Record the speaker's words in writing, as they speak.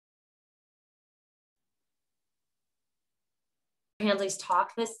Handley's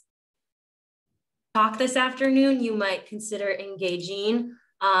talk this afternoon, you might consider engaging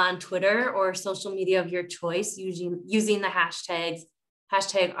on Twitter or social media of your choice using the hashtags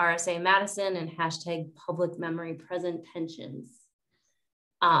 #RSA Madison and #public memory present tensions.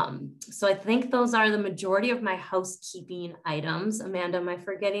 So I think those are the majority of my housekeeping items. Amanda, am I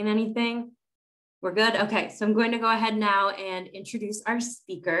forgetting anything? We're good? Okay, so I'm going to go ahead now and introduce our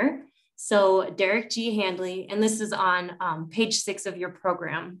speaker. So Derek G. Handley, and this is on page 6 of your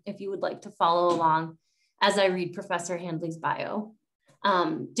program, if you would like to follow along as I read Professor Handley's bio.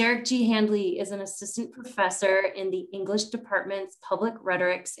 Derek G. Handley is an assistant professor in the English Department's Public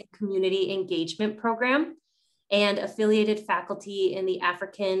Rhetorics and Community Engagement program and affiliated faculty in the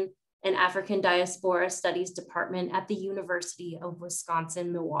African and African Diaspora Studies Department at the University of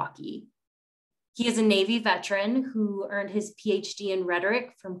Wisconsin-Milwaukee. He is a Navy veteran who earned his PhD in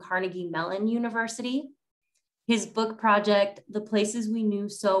rhetoric from Carnegie Mellon University. His book project, The Places We Knew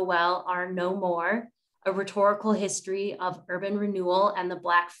So Well Are No More, A Rhetorical History of Urban Renewal and the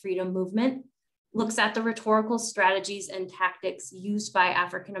Black Freedom Movement, looks at the rhetorical strategies and tactics used by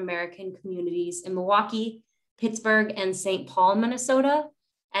African-American communities in Milwaukee, Pittsburgh, and St. Paul, Minnesota,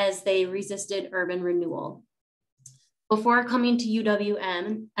 as they resisted urban renewal. Before coming to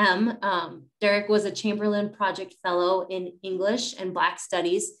UWM, Derek was a Chamberlain Project Fellow in English and Black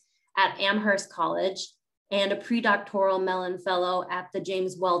Studies at Amherst College and a pre-doctoral Mellon Fellow at the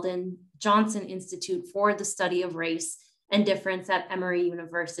James Weldon Johnson Institute for the Study of Race and Difference at Emory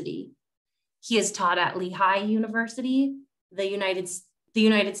University. He is taught at Lehigh University, the United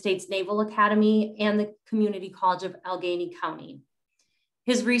States Naval Academy, and the Community College of Allegheny County.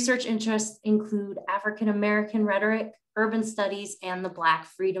 His research interests include African-American rhetoric, urban studies, and the Black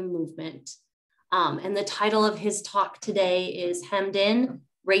Freedom Movement. And the title of his talk today is Hemmed In,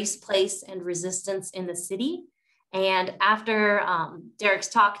 Race, Place, and Resistance in the City. And after Derek's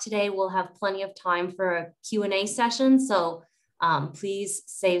talk today, we'll have plenty of time for a Q&A session. So please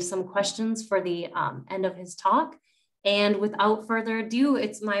save some questions for the end of his talk. And without further ado,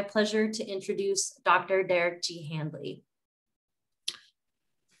 it's my pleasure to introduce Dr. Derek G. Handley.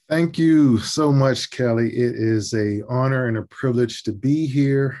 Thank you so much, Kelly. It is an honor and a privilege to be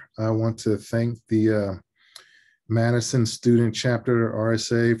here. I want to thank the Madison Student Chapter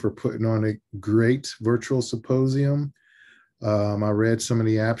RSA for putting on a great virtual symposium. I read some of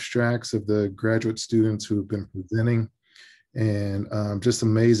the abstracts of the graduate students who've been presenting, and just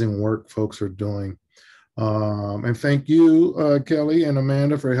amazing work folks are doing. And thank you, Kelly and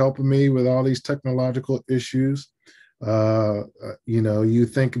Amanda, for helping me with all these technological issues. You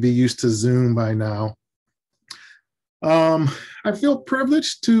think be used to Zoom by now. I feel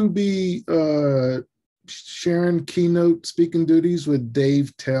privileged to be sharing keynote speaking duties with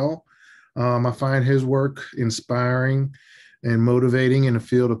Dave Tell. I find his work inspiring and motivating in the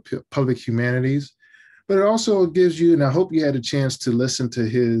field of public humanities, but it also gives you, and I hope you had a chance to listen to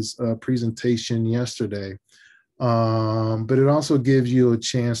his presentation yesterday, but it also gives you a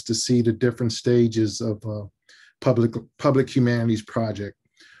chance to see the different stages of public humanities project,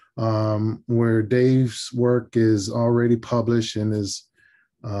 where Dave's work is already published and his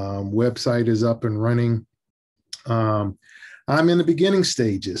website is up and running. I'm in the beginning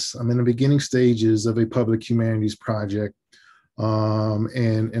stages. I'm in the beginning stages of a public humanities project,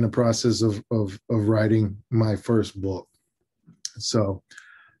 and in the process of writing my first book. So,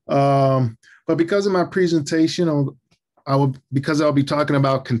 but because of my presentation, because I'll be talking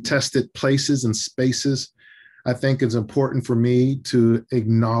about contested places and spaces, I think it's important for me to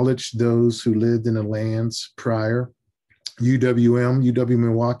acknowledge those who lived in the lands prior.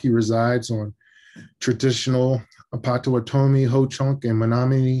 UW-Milwaukee resides on traditional Potawatomi, Ho-Chunk, and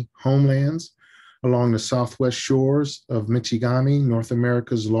Menominee homelands along the southwest shores of Michigami, North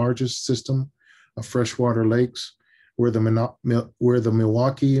America's largest system of freshwater lakes, where the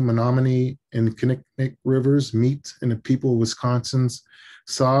Milwaukee, Menominee, and Kinnickinnic rivers meet, and the people of Wisconsin's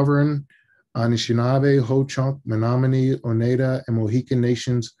sovereign Anishinaabe, Ho-Chunk, Menominee, Oneida, and Mohican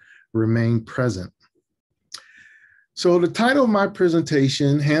nations remain present. So the title of my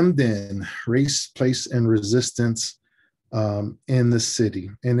presentation, Hemmed In, Race, Place, and Resistance in the City.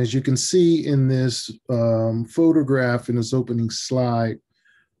 And as you can see in this photograph in this opening slide,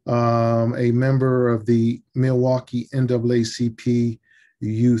 a member of the Milwaukee NAACP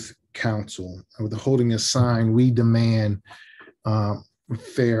Youth Council, holding a sign, "We demand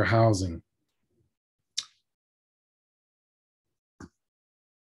fair housing."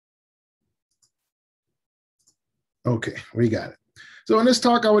 Okay, we got it. So in this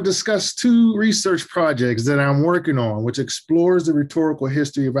talk, I would discuss two research projects that I'm working on, which explores the rhetorical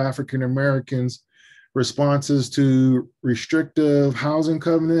history of African Americans responses to restrictive housing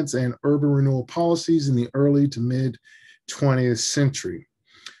covenants and urban renewal policies in the early to mid 20th century.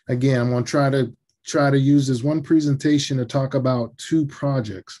 Again, I'm going to try to use this one presentation to talk about two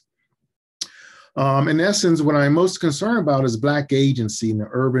projects. In essence, what I'm most concerned about is Black agency in the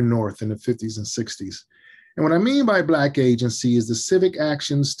urban North in the 50s and 60s. And what I mean by Black agency is the civic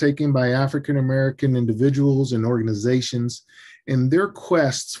actions taken by African-American individuals and organizations in their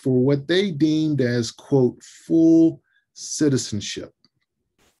quests for what they deemed as, quote, full citizenship.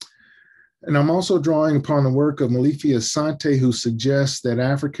 And I'm also drawing upon the work of Malifi Asante, who suggests that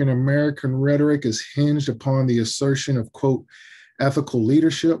African-American rhetoric is hinged upon the assertion of, quote, ethical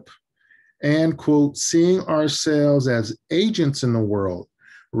leadership and, quote, seeing ourselves as agents in the world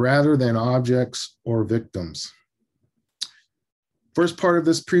rather than objects or victims. First part of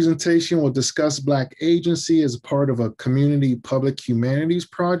this presentation will discuss Black agency as part of a community public humanities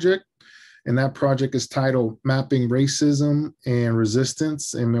project. And that project is titled Mapping Racism and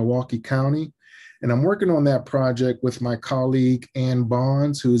Resistance in Milwaukee County. And I'm working on that project with my colleague, Ann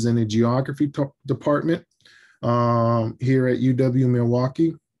Bonds, who's in the geography department here at UW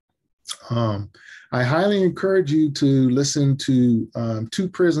Milwaukee. I highly encourage you to listen to two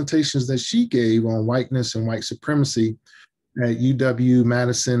presentations that she gave on whiteness and white supremacy at UW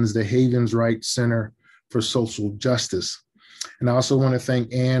Madison's The Havens Wright Center for Social Justice. And I also want to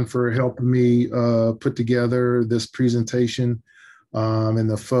thank Ann for helping me put together this presentation and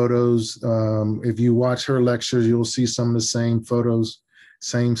the photos. If you watch her lectures, you'll see some of the same photos,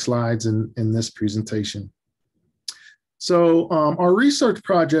 same slides in this presentation. So our research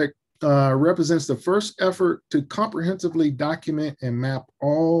project represents the first effort to comprehensively document and map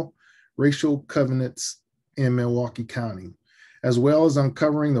all racial covenants in Milwaukee County, as well as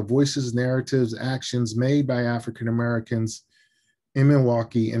uncovering the voices, narratives, actions made by African Americans in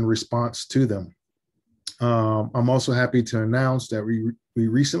Milwaukee in response to them. I'm also happy to announce that we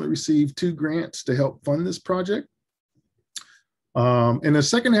recently received 2 grants to help fund this project. In the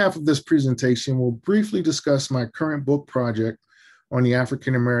second half of this presentation, we'll briefly discuss my current book project on the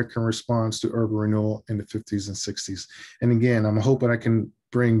African American response to urban renewal in the 50s and 60s. And again, I'm hoping I can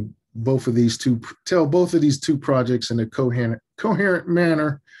bring tell both of these two projects in a coherent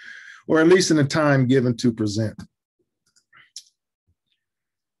manner, or at least in the time given to present.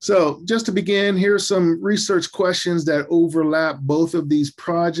 So just to begin, here's some research questions that overlap both of these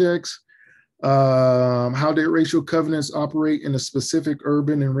projects. How did racial covenants operate in a specific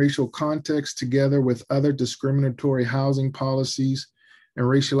urban and racial context together with other discriminatory housing policies and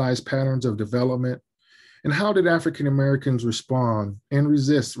racialized patterns of development? And how did African Americans respond and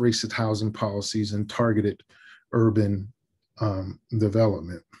resist racist housing policies and targeted urban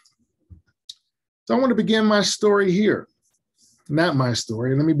development? So I want to begin my story here. Not my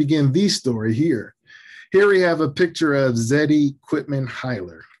story, let me begin the story here. Here we have a picture of Zeddy Quitman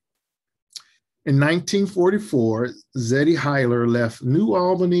Hyler. In 1944, Zeddy Hyler left New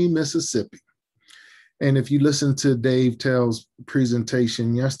Albany, Mississippi. And if you listen to Dave Tell's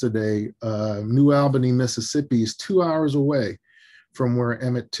presentation yesterday, New Albany, Mississippi is 2 hours away from where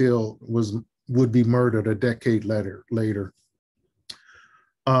Emmett Till would be murdered a decade later.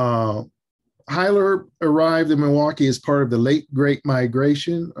 Hyler arrived in Milwaukee as part of the late Great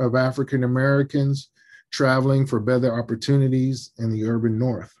Migration of African Americans traveling for better opportunities in the urban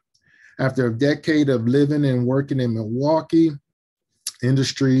North. After a decade of living and working in Milwaukee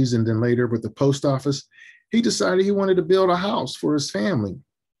industries and then later with the post office, he decided he wanted to build a house for his family.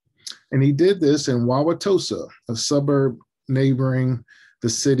 And he did this in Wauwatosa, a suburb neighboring the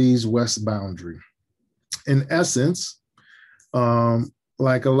city's west boundary. In essence,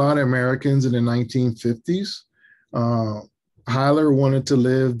 like a lot of Americans in the 1950s, Hyler wanted to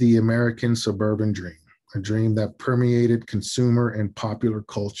live the American suburban dream, a dream that permeated consumer and popular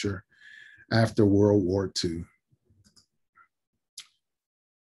culture after World War II.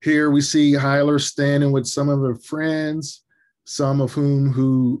 Here we see Hyler standing with some of her friends, some of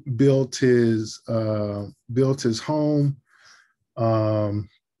who built his home.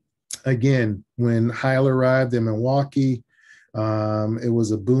 Again, when Hyler arrived in Milwaukee, it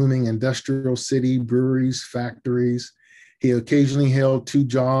was a booming industrial city, breweries, factories. He occasionally held 2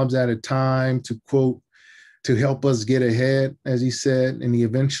 jobs at a time to, quote, to help us get ahead, as he said, and he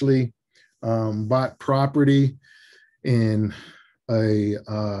eventually bought property in a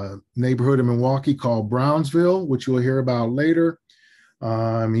neighborhood in Milwaukee called Brownsville, which you'll hear about later.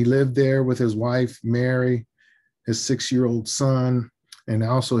 He lived there with his wife, Mary, his 6-year-old son, and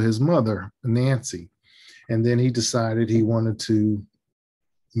also his mother, Nancy. And then he decided he wanted to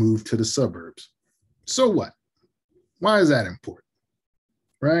move to the suburbs. So what? Why is that important?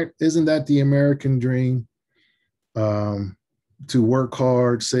 right? Isn't that the American dream? To work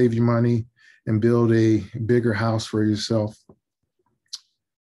hard, save your money, and build a bigger house for yourself.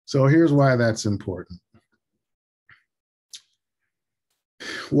 So here's why that's important.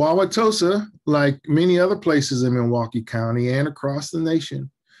 Wauwatosa, like many other places in Milwaukee County and across the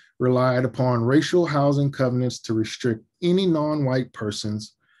nation, relied upon racial housing covenants to restrict any non-white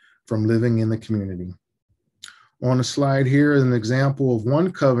persons from living in the community. On the slide here is an example of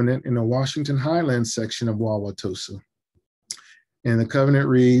one covenant in the Washington Highlands section of Wauwatosa. And the covenant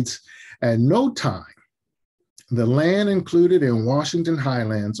reads, "At no time the land included in Washington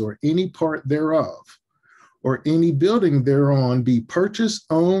Highlands or any part thereof or any building thereon be purchased,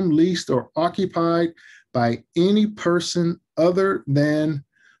 owned, leased, or occupied by any person other than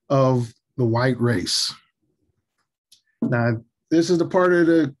of the white race." Now, this is the part of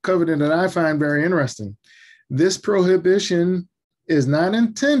the covenant that I find very interesting. This prohibition is not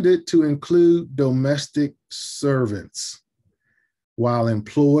intended to include domestic servants while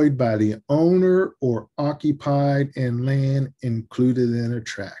employed by the owner or occupied in land included in a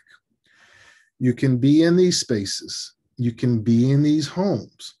tract. You can be in these spaces, you can be in these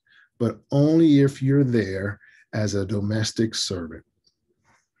homes, but only if you're there as a domestic servant.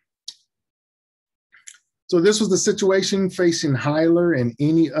 So this was the situation facing Hyler and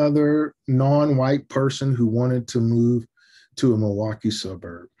any other non-white person who wanted to move to a Milwaukee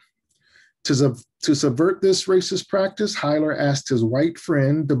suburb. To subvert this racist practice, Hyler asked his white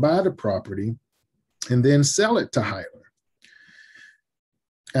friend to buy the property and then sell it to Hyler.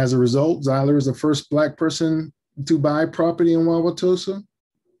 As a result, Hyler is the first Black person to buy property in Wauwatosa.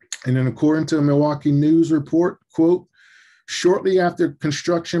 And then according to a Milwaukee News report, quote, "Shortly after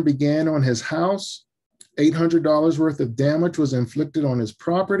construction began on his house, $800 worth of damage was inflicted on his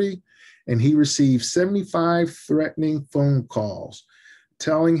property, and he received 75 threatening phone calls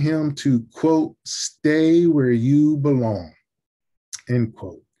telling him to, quote, stay where you belong," end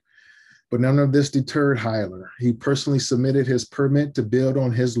quote. But none of this deterred Hyler. He personally submitted his permit to build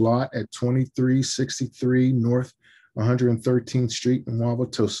on his lot at 2363 North 113th Street in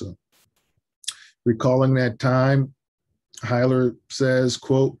Wauwatosa. Recalling that time, Hyler says,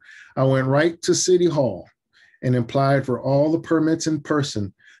 quote, "I went right to City Hall and applied for all the permits in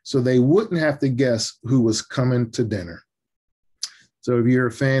person so they wouldn't have to guess who was coming to dinner." So if you're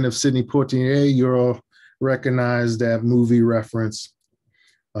a fan of Sidney Poitier, you'll recognize that movie reference,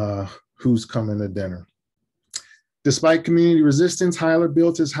 Who's Coming to Dinner. Despite community resistance, Hyler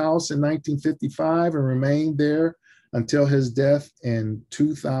built his house in 1955 and remained there until his death in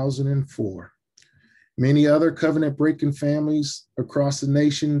 2004. Many other covenant-breaking families across the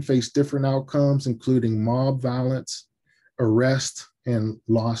nation face different outcomes, including mob violence, arrest, and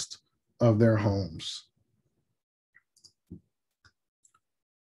loss of their homes.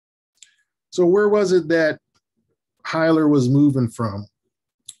 So where was it that Hyler was moving from?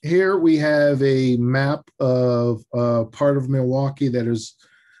 Here we have a map of part of Milwaukee that is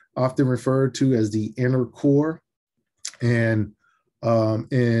often referred to as the inner core. And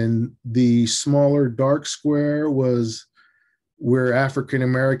in the smaller dark square was where African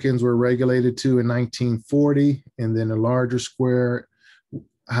Americans were regulated to in 1940. And then the larger square,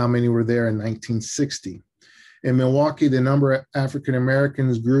 how many were there in 1960. In Milwaukee, the number of African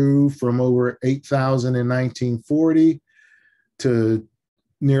Americans grew from over 8,000 in 1940 to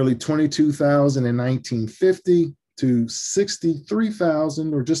nearly 22,000 in 1950 to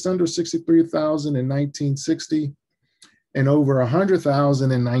 63,000 or just under 63,000 in 1960 and over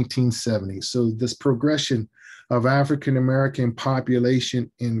 100,000 in 1970. So this progression of African American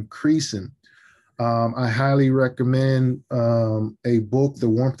population increasing. I highly recommend a book, The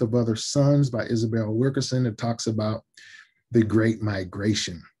Warmth of Other Suns by Isabel Wilkerson, that talks about the Great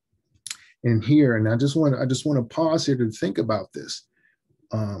Migration. And here, and I just want to pause here to think about this.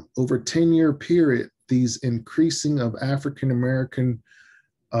 Over a 10-year period, these increasing of African American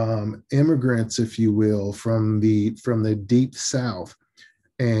immigrants, if you will, from the deep South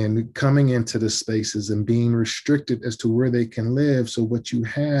and coming into the spaces and being restricted as to where they can live. So what you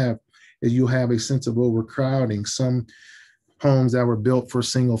have is you have a sense of overcrowding. Some homes that were built for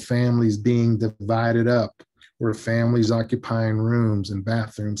single families being divided up, where families occupying rooms and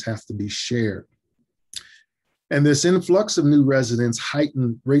bathrooms have to be shared. And this influx of new residents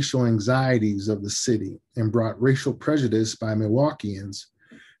heightened racial anxieties of the city and brought racial prejudice by Milwaukeeans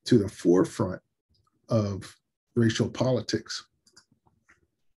to the forefront of racial politics.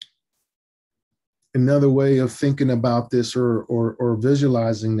 Another way of thinking about this or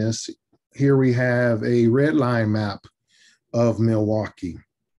visualizing this, here we have a red line map of Milwaukee.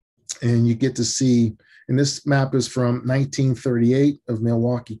 And you get to see And this map is from 1938 of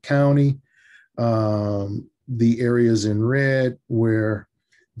Milwaukee County. The areas in red were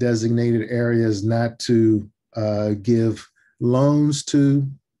designated areas not to give loans to,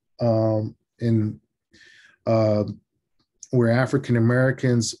 and where African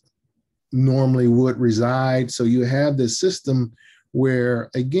Americans normally would reside. So you have this system where,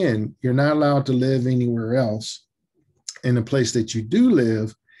 again, you're not allowed to live anywhere else. In the place that you do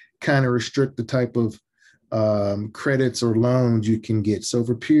live, kind of restrict the type of credits or loans you can get. So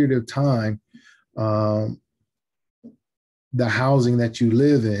for a period of time, the housing that you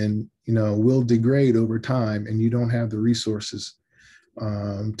live in, will degrade over time, and you don't have the resources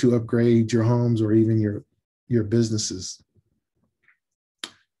to upgrade your homes or even your businesses.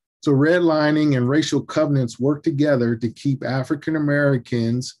 So redlining and racial covenants work together to keep African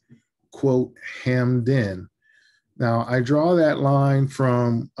Americans, quote, hemmed in. Now, I draw that line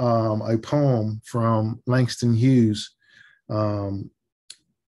from a poem from Langston Hughes titled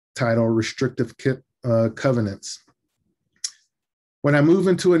Restrictive Covenants. When I move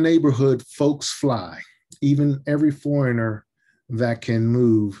into a neighborhood, folks fly. Even every foreigner that can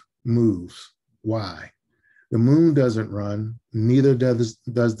move moves. Why? The moon doesn't run, neither does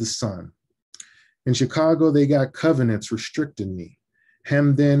the sun. In Chicago, they got covenants restricting me,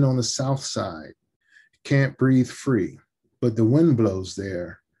 hemmed in on the south side. Can't breathe free, but the wind blows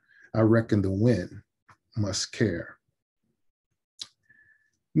there. I reckon the wind must care.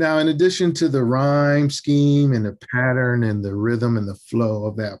 Now, in addition to the rhyme scheme and the pattern and the rhythm and the flow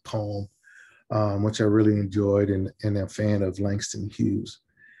of that poem, which I really enjoyed and a fan of Langston Hughes,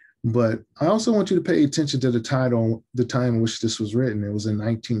 but I also want you to pay attention to the title, the time in which this was written. It was in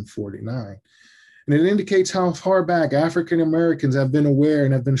 1949. And it indicates how far back African Americans have been aware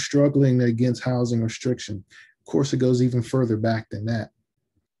and have been struggling against housing restriction. Of course, it goes even further back than that.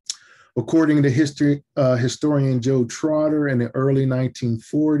 According to historian Joe Trotter, in the early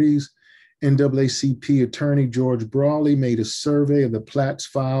 1940s, NAACP attorney George Brawley made a survey of the plats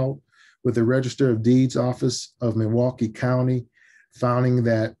filed with the Register of Deeds Office of Milwaukee County, finding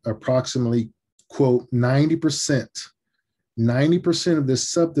that approximately, quote, 90% of the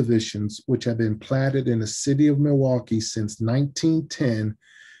subdivisions which have been platted in the city of Milwaukee since 1910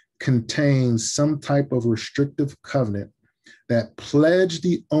 contain some type of restrictive covenant that pledged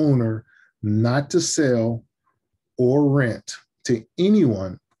the owner not to sell or rent to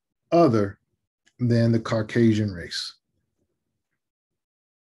anyone other than the Caucasian race.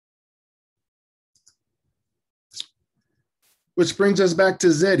 Which brings us back to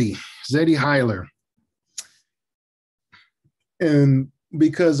Zeddy Hyler. And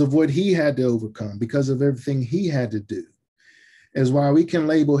because of what he had to overcome, because of everything he had to do, is why we can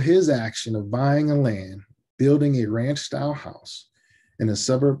label his action of buying a land, building a ranch-style house in a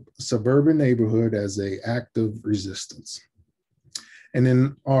suburban neighborhood as an act of resistance. And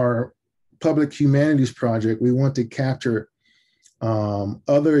in our public humanities project, we want to capture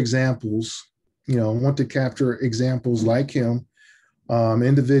other examples, want to capture examples like him,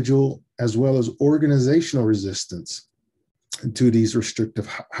 individual as well as organizational resistance to these restrictive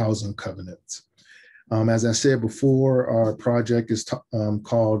housing covenants. As I said before, our project is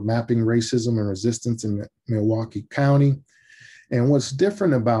called Mapping Racism and Resistance in Milwaukee County. And what's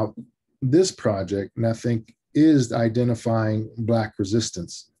different about this project, and I think, is identifying Black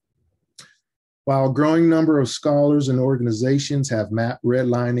resistance. While a growing number of scholars and organizations have mapped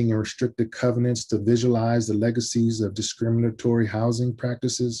redlining and restricted covenants to visualize the legacies of discriminatory housing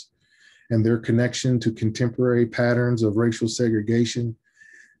practices and their connection to contemporary patterns of racial segregation,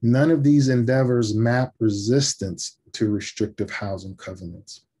 none of these endeavors map resistance to restrictive housing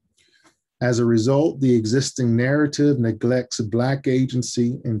covenants. As a result, the existing narrative neglects Black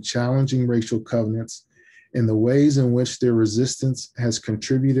agency in challenging racial covenants and the ways in which their resistance has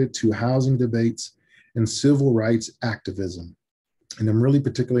contributed to housing debates and civil rights activism. And I'm really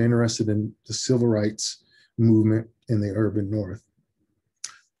particularly interested in the civil rights movement in the urban North.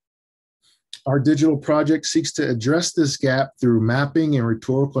 Our digital project seeks to address this gap through mapping and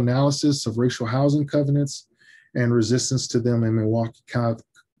rhetorical analysis of racial housing covenants and resistance to them in Milwaukee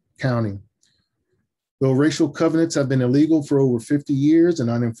County. Though racial covenants have been illegal for over 50 years and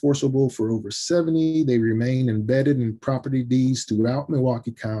unenforceable for over 70, they remain embedded in property deeds throughout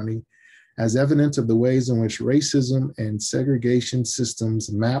Milwaukee County as evidence of the ways in which racism and segregation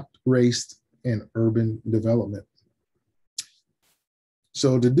systems mapped race and urban development.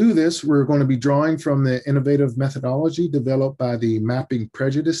 So to do this, we're going to be drawing from the innovative methodology developed by the Mapping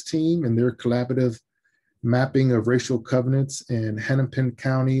Prejudice team and their collaborative mapping of racial covenants in Hennepin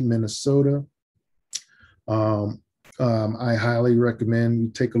County, Minnesota. I highly recommend you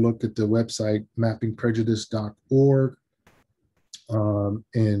take a look at the website mappingprejudice.org,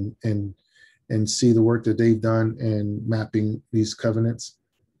 and see the work that they've done in mapping these covenants.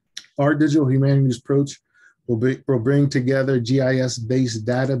 Our digital humanities approach will bring together GIS-based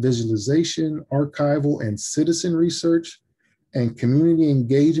data visualization, archival and citizen research, and community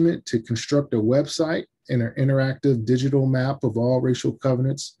engagement to construct a website and an interactive digital map of all racial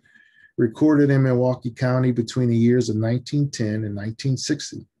covenants recorded in Milwaukee County between the years of 1910 and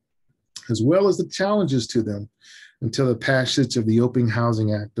 1960, as well as the challenges to them until the passage of the Open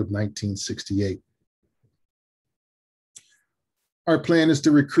Housing Act of 1968. Our plan is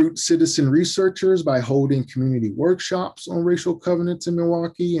to recruit citizen researchers by holding community workshops on racial covenants in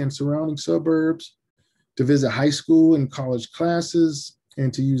Milwaukee and surrounding suburbs, to visit high school and college classes,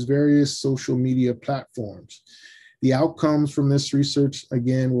 and to use various social media platforms. The outcomes from this research,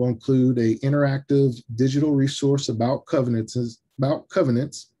 again, will include an interactive digital resource about covenants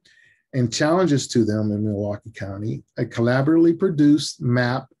and challenges to them in Milwaukee County, a collaboratively produced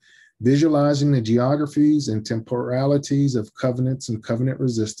map visualizing the geographies and temporalities of covenants and covenant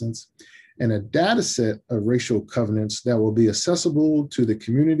resistance, and a data set of racial covenants that will be accessible to the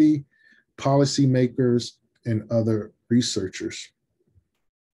community, policymakers, and other researchers.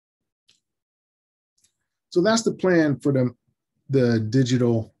 So that's the plan for the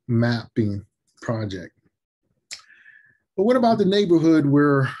digital mapping project. But what about the neighborhood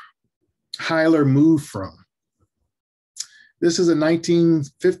where Hyler moved from? This is a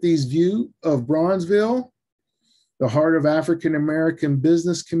 1950s view of Bronzeville, the heart of African-American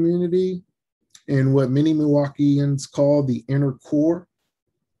business community in what many Milwaukeeans call the inner core.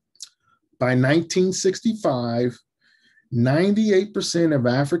 By 1965, 98% of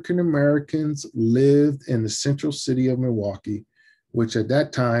African-Americans lived in the central city of Milwaukee, which at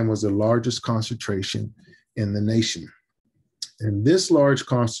that time was the largest concentration in the nation. And this large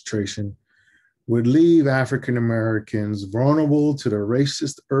concentration would leave African-Americans vulnerable to the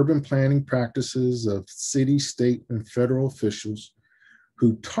racist urban planning practices of city, state, and federal officials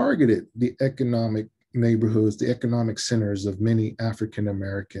who targeted the economic neighborhoods, the economic centers of many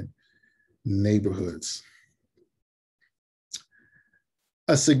African-American neighborhoods.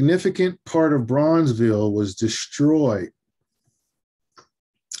 A significant part of Bronzeville was destroyed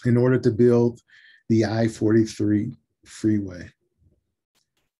in order to build the I-43 freeway.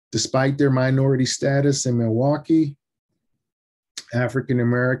 Despite their minority status in Milwaukee, African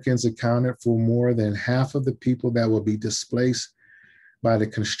Americans accounted for more than half of the people that will be displaced by the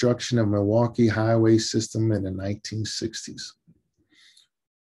construction of Milwaukee highway system in the 1960s.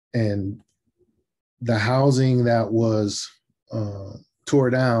 And the housing that was tore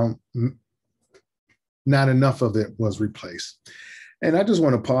down, not enough of it was replaced. And I just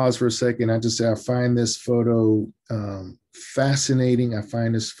want to pause for a second. I just say I find this photo fascinating. I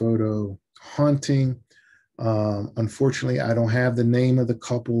find this photo haunting. Unfortunately, I don't have the name of the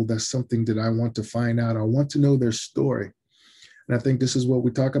couple. That's something that I want to find out. I want to know their story. And I think this is what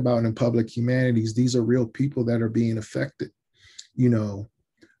we talk about in public humanities. These are real people that are being affected. You know,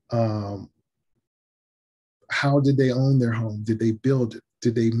 how did they own their home? Did they build it?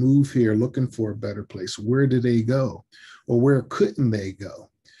 Did they move here looking for a better place? Where did they go? Or where couldn't they go?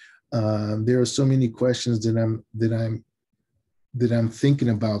 There are so many questions that I'm thinking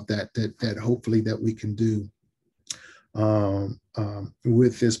about that hopefully that we can do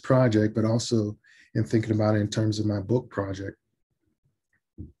with this project, but also in thinking about it in terms of my book project.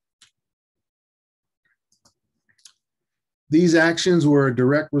 These actions were a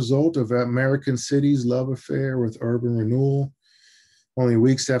direct result of American City's love affair with urban renewal. Only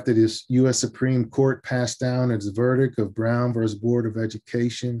weeks after this U.S. Supreme Court passed down its verdict of Brown versus Board of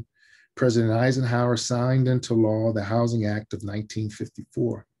Education, President Eisenhower signed into law the Housing Act of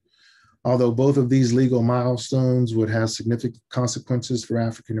 1954. Although both of these legal milestones would have significant consequences for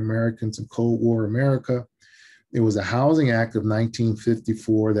African Americans in Cold War America, it was the Housing Act of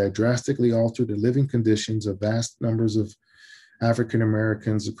 1954 that drastically altered the living conditions of vast numbers of African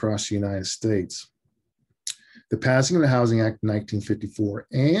Americans across the United States. The passing of the Housing Act of 1954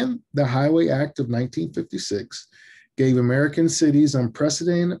 and the Highway Act of 1956 gave American cities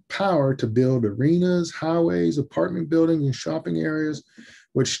unprecedented power to build arenas, highways, apartment buildings, and shopping areas,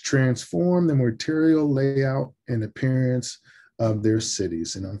 which transformed the material layout and appearance of their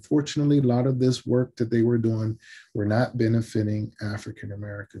cities. And unfortunately, a lot of this work that they were doing were not benefiting African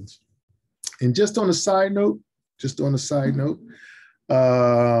Americans. And just on a side note,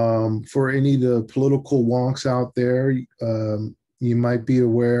 for any of the political wonks out there, you might be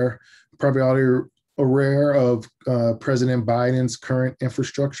probably already aware of President Biden's current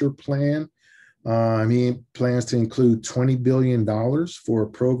infrastructure plan, He plans to include $20 billion for a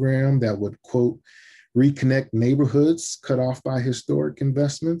program that would, quote, reconnect neighborhoods cut off by historic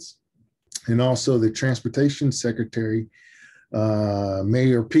investments. And also the Transportation Secretary,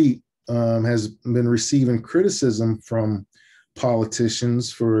 Mayor Pete, has been receiving criticism from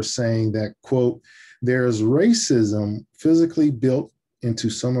politicians for saying that, quote, there's racism physically built into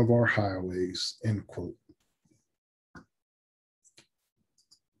some of our highways, end quote.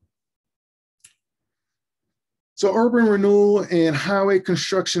 So urban renewal and highway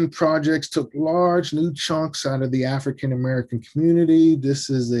construction projects took large new chunks out of the African American community. This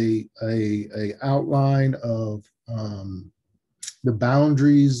is a outline of the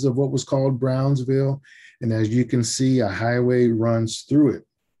boundaries of what was called Brownsville. And as you can see, a highway runs through it.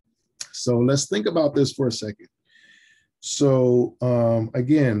 So let's think about this for a second. So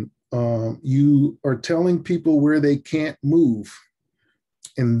again, you are telling people where they can't move,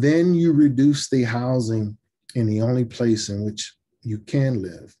 and then you reduce the housing in the only place in which you can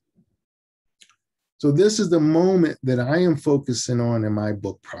live. So this is the moment that I am focusing on in my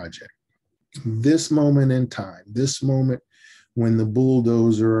book project. This moment in time, this moment when the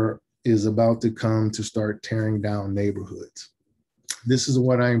bulldozer is about to come to start tearing down neighborhoods. This is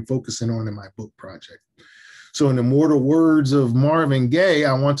what I am focusing on in my book project. So in the immortal words of Marvin Gaye,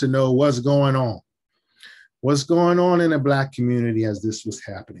 I want to know what's going on. What's going on in the Black community as this was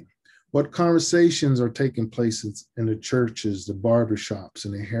happening? What conversations are taking place in the churches, the barbershops,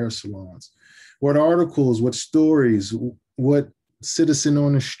 and the hair salons? What articles, what stories, what citizen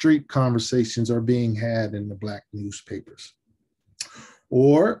on the street conversations are being had in the Black newspapers?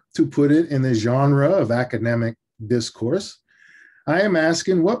 Or to put it in the genre of academic discourse, I am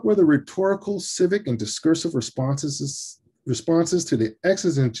asking, what were the rhetorical, civic, and discursive responses to the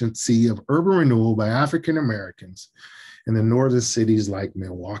exigency of urban renewal by African Americans in the northern cities like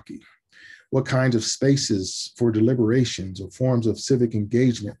Milwaukee? What kinds of spaces for deliberations or forms of civic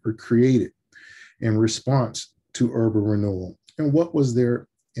engagement were created in response to urban renewal? And what was their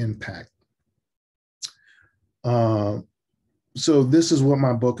impact? So this is what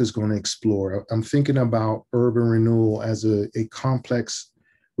my book is going to explore. I'm thinking about urban renewal as a complex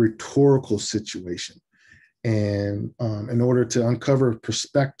rhetorical situation. And in order to uncover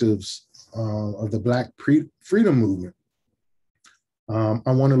perspectives of the Black freedom movement,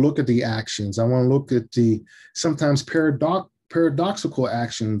 I want to look at the actions. I want to look at the sometimes paradoxical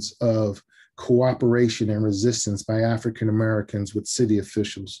actions of cooperation and resistance by African Americans with city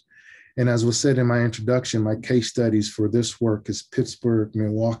officials. And as was said in my introduction, my case studies for this work is Pittsburgh,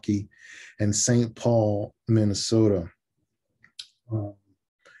 Milwaukee, and St. Paul, Minnesota.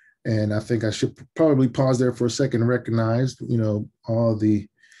 And I think I should probably pause there for a second and recognize, all the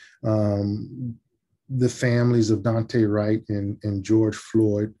families of Dante Wright and George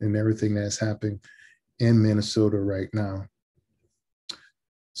Floyd and everything that's happening in Minnesota right now.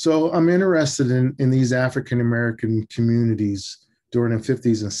 So I'm interested in these African-American communities during the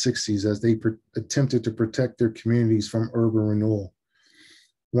 50s and 60s as they attempted to protect their communities from urban renewal.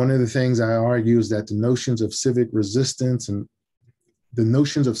 One of the things I argue is that the notions of civic resistance,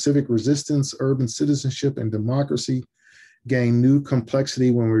 urban citizenship, and democracy gain new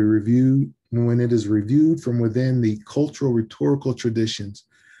complexity when it is reviewed from within the cultural rhetorical traditions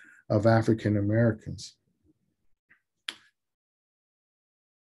of African Americans.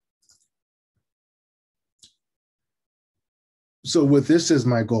 So with this as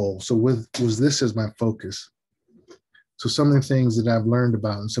my goal, this as my focus. So some of the things that I've learned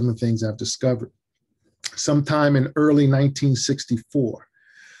about and some of the things I've discovered. Sometime in early 1964,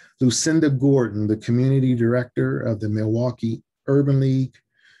 Lucinda Gordon, the community director of the Milwaukee Urban League,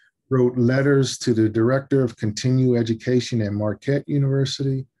 wrote letters to the director of continuing education at Marquette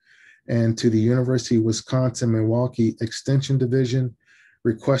University and to the University of Wisconsin-Milwaukee Extension Division,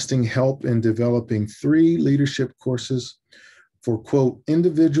 requesting help in developing 3 leadership courses for, quote,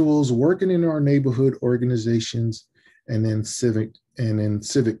 individuals working in our neighborhood organizations and in civic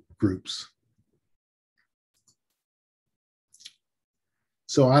groups.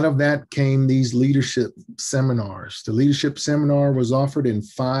 So out of that came these leadership seminars. The leadership seminar was offered in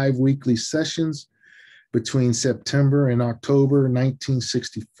 5 weekly sessions between September and October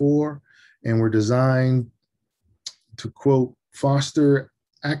 1964, and were designed to, quote, foster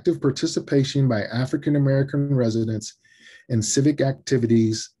active participation by African American residents in civic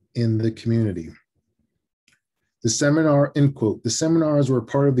activities in the community. The seminar, end quote, the seminars were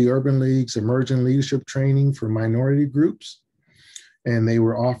part of the Urban League's emerging leadership training for minority groups, and they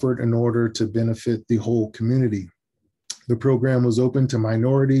were offered in order to benefit the whole community. The program was open to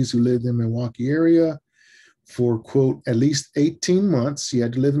minorities who lived in the Milwaukee area, for, quote, at least 18 months. You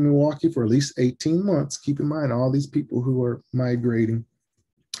had to live in Milwaukee for at least 18 months. Keep in mind all these people who are migrating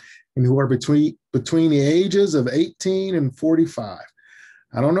and who are between the ages of 18 and 45.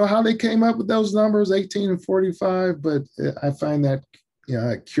 I don't know how they came up with those numbers, 18 and 45, but I find that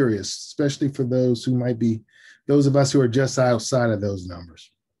curious, especially for those of us who are just outside of those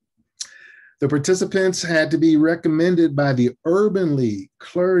numbers. The participants had to be recommended by the Urban League,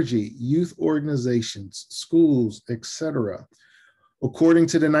 clergy, youth organizations, schools, etc. According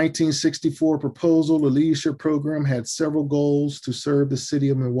to the 1964 proposal, the leadership program had several goals to serve the city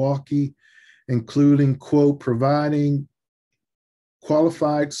of Milwaukee, including, quote, providing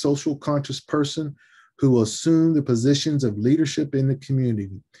qualified social conscious person who will assume the positions of leadership in the community,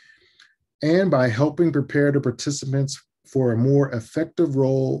 and by helping prepare the participants for a more effective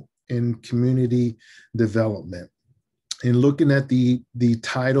role in community development. In looking at the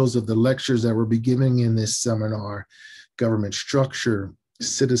titles of the lectures that we'll be giving in this seminar, government structure,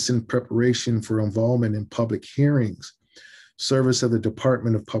 citizen preparation for involvement in public hearings, service of the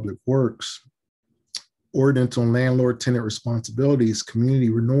Department of Public Works, ordinance on landlord-tenant responsibilities, community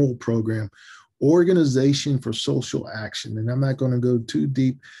renewal program, organization for social action. And I'm not going to go too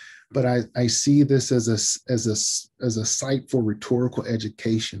deep, but I see this as a site for rhetorical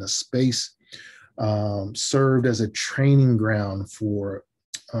education, a space served as a training ground for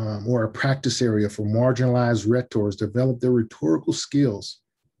or a practice area for marginalized rhetors to develop their rhetorical skills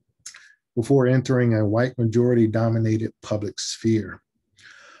before entering a white majority dominated public sphere.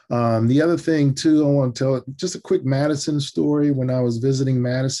 The other thing too, I want to tell just a quick Madison story. When I was visiting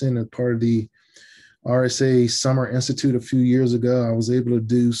Madison as part of the RSA Summer Institute a few years ago, I was able to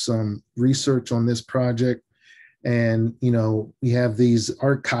do some research on this project. And, we have these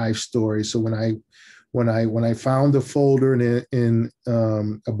archive stories. So when I found the folder in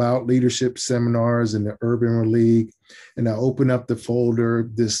about leadership seminars in the Urban League, and I opened up the folder,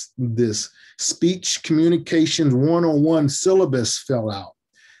 this speech communications 101 syllabus fell out.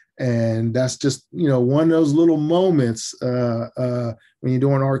 And that's just, one of those little moments when you're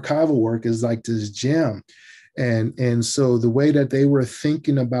doing archival work is like this gem. And so the way that they were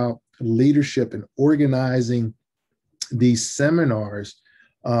thinking about leadership and organizing these seminars,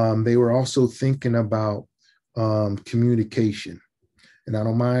 they were also thinking about communication. And I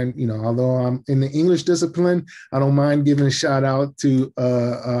don't mind, although I'm in the English discipline, I don't mind giving a shout out to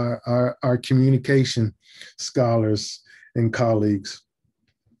our communication scholars and colleagues.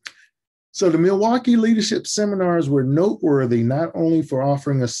 So the Milwaukee Leadership Seminars were noteworthy not only for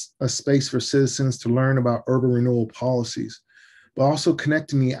offering a space for citizens to learn about urban renewal policies, but also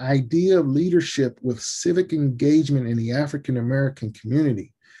connecting the idea of leadership with civic engagement in the African-American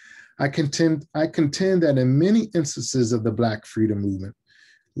community. I contend that in many instances of the Black freedom movement,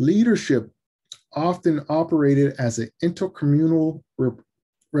 leadership often operated as an intercommunal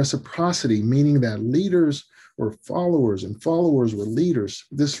reciprocity, meaning that leaders were followers and followers were leaders.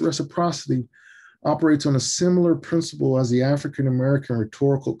 This reciprocity operates on a similar principle as the African-American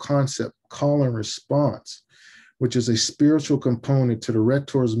rhetorical concept, call and response, which is a spiritual component to the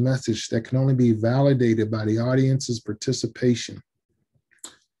rhetor's message that can only be validated by the audience's participation.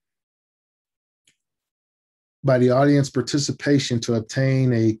 By the audience participation to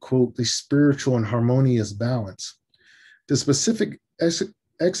obtain a, quote, a spiritual and harmonious balance. The specific I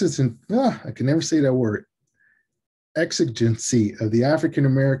can never say that word, exigency of the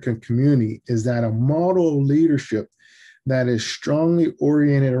African-American community is that a model of leadership that is strongly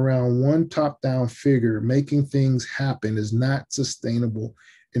oriented around one top-down figure making things happen is not sustainable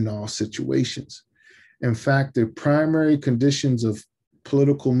in all situations. In fact, the primary conditions of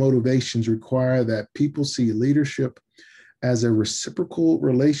political motivations require that people see leadership as a reciprocal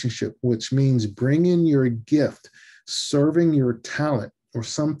relationship, which means bringing your gift, serving your talent, or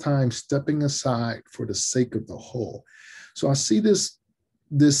sometimes stepping aside for the sake of the whole. So I see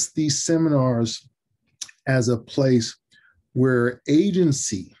these seminars as a place where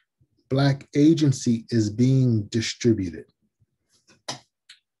agency, Black agency, is being distributed.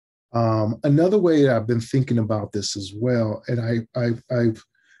 Another way I've been thinking about this as well, and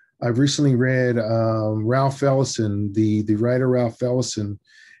I've recently read Ralph Ellison, the writer Ralph Ellison,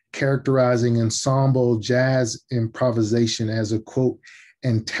 characterizing ensemble jazz improvisation as a, quote,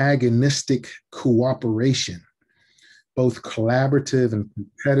 antagonistic cooperation, both collaborative and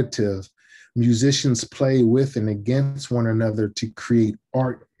competitive. Musicians play with and against one another to create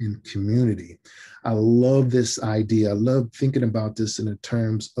art and community. I love this idea. I love thinking about this in the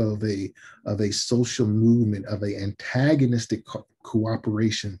terms of a social movement, of an antagonistic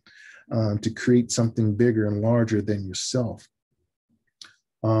cooperation to create something bigger and larger than yourself.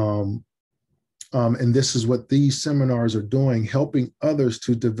 And this is what these seminars are doing, helping others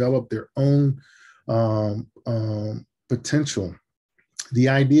to develop their own potential. The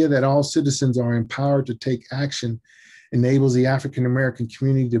idea that all citizens are empowered to take action enables the African American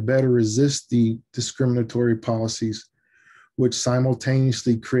community to better resist the discriminatory policies, which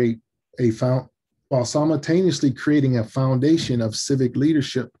simultaneously creating a foundation of civic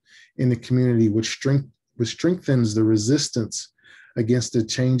leadership in the community, which strengthens the resistance against the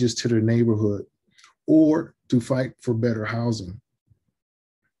changes to their neighborhood or to fight for better housing.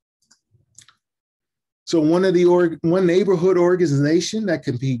 So one neighborhood organization that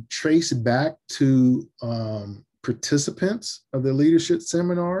can be traced back to participants of the leadership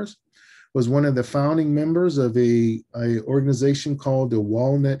seminars was one of the founding members of a organization called the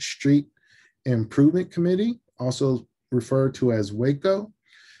Walnut Street Improvement Committee, also referred to as WACO.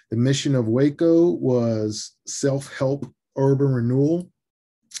 The mission of WACO was self-help urban renewal,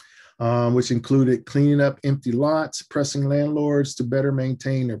 which included cleaning up empty lots, pressing landlords to better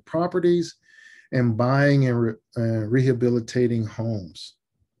maintain their properties, and buying and rehabilitating homes.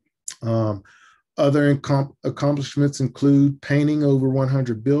 Other accomplishments include painting over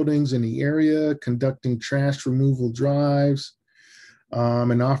 100 buildings in the area, conducting trash removal drives,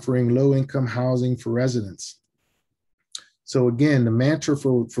 and offering low-income housing for residents. So again, the mantra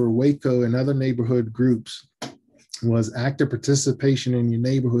for WACO and other neighborhood groups was active participation in your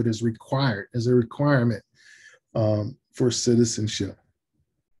neighborhood is required, as a requirement for citizenship.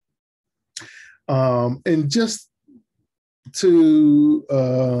 And just to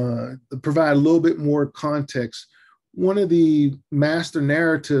provide a little bit more context, one of the master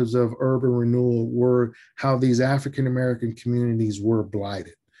narratives of urban renewal were how these African-American communities were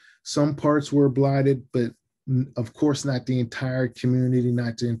blighted. Some parts were blighted, but of course not the entire community,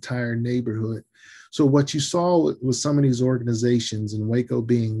 not the entire neighborhood. So what you saw with some of these organizations, and WACO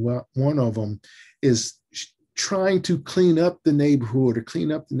being one of them, is trying to clean up the neighborhood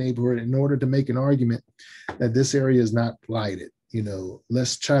in order to make an argument that this area is not blighted. You know,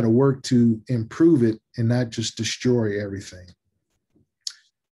 let's try to work to improve it and not just destroy everything.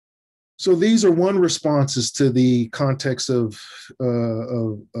 So these are one responses to the context of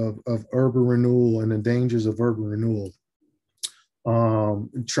urban renewal and the dangers of urban renewal,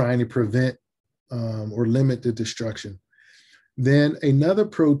 trying to prevent or limit the destruction. Then another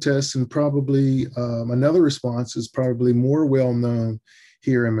protest and probably another response is probably more well known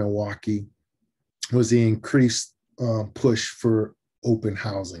here in Milwaukee was the increased push for open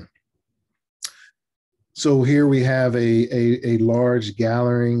housing. So here we have a large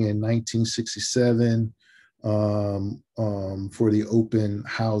gathering in 1967 for the open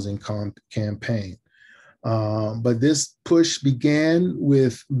housing campaign. But this push began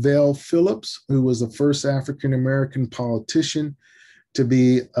with Val Phillips, who was the first African-American politician to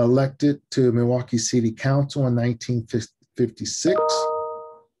be elected to Milwaukee City Council in 1956.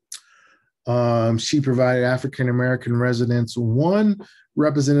 She provided African-American residents one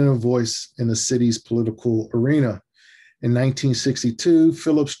representative voice in the city's political arena. In 1962,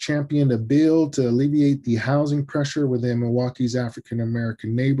 Phillips championed a bill to alleviate the housing pressure within Milwaukee's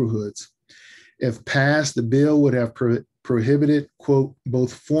African-American neighborhoods. If passed, the bill would have prohibited, quote,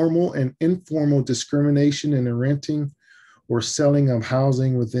 both formal and informal discrimination in the renting or selling of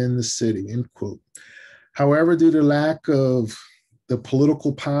housing within the city, end quote. However, due to lack of the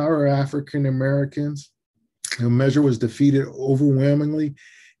political power of African Americans, the measure was defeated overwhelmingly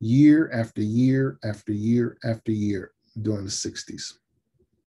year after year after year after year during the 60s.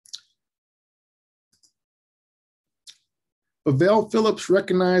 But Val Phillips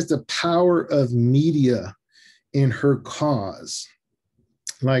recognized the power of media in her cause.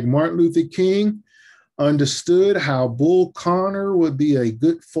 Like Martin Luther King, understood how Bull Connor would be a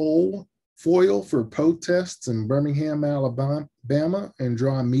good foil for protests in Birmingham, Alabama, and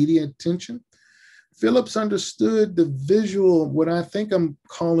draw media attention. Phillips understood the visual, what I think I'm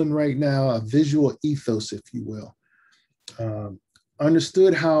calling right now a visual ethos, if you will.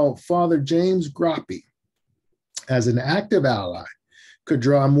 Understood how Father James Groppe, as an active ally, could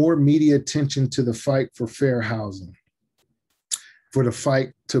draw more media attention to the fight for fair housing, for the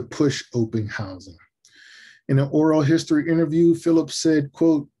fight to push open housing. In an oral history interview, Phillips said,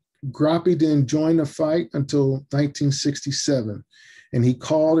 quote, Groppe didn't join the fight until 1967, and he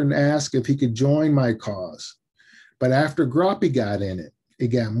called and asked if he could join my cause. But after Groppe got in it, it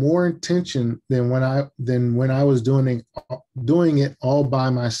got more attention than when I was doing it all by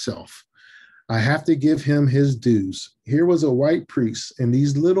myself. I have to give him his dues. Here was a white priest and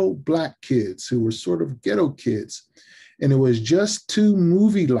these little black kids who were sort of ghetto kids. And it was just too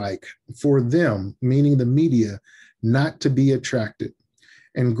movie-like for them, meaning the media, not to be attracted.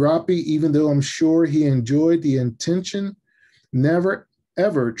 And Groppe, even though I'm sure he enjoyed the intention, never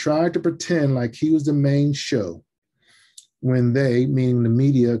ever tried to pretend like he was the main show. When they, meaning the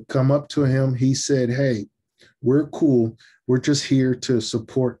media, come up to him, he said, "Hey, we're cool. We're just here to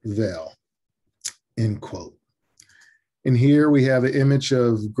support Vel," end quote. And here we have an image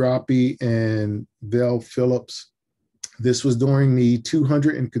of Groppe and Vel Phillips. This was during the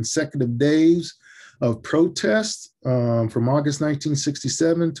 200 consecutive days of protests from August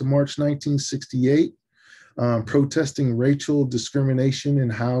 1967 to March 1968, protesting racial discrimination in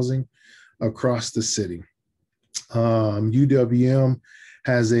housing across the city. UWM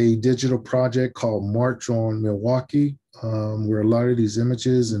has a digital project called March on Milwaukee, where a lot of these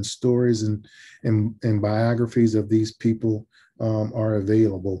images and stories and biographies of these people are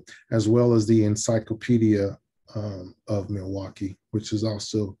available, as well as the Encyclopedia of Milwaukee, which is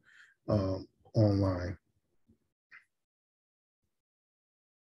also online.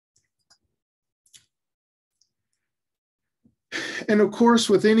 And of course,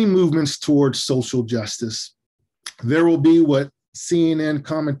 with any movements towards social justice, there will be what CNN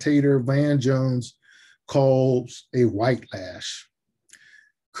commentator Van Jones calls a white lash.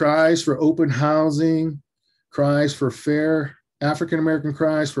 Cries for open housing, cries for fair, African-American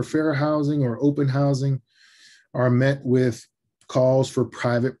cries for fair housing or open housing are met with calls for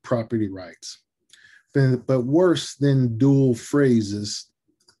private property rights. But worse than dual phrases,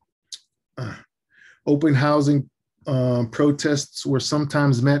 open housing protests were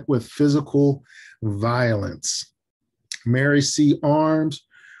sometimes met with physical violence. Mary C. Arms,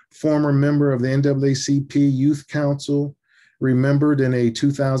 former member of the NAACP Youth Council, remembered in a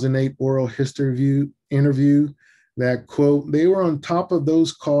 2008 oral history interview that, quote, "They were on top of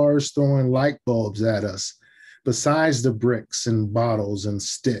those cars throwing light bulbs at us, besides the bricks and bottles and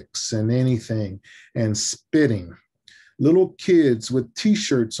sticks and anything, and spitting. Little kids with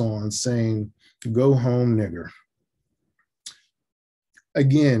t-shirts on saying, 'Go home, nigger.'"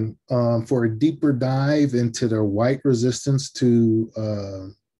 Again, for a deeper dive into the white resistance to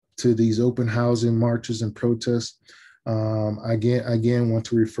these open housing marches and protests, again want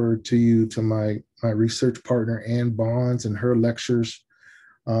to refer to you to my research partner, Ann Bonds, and her lectures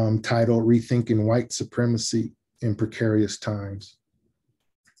titled "Rethinking White Supremacy in Precarious Times."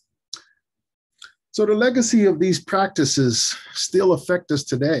 So the legacy of these practices still affect us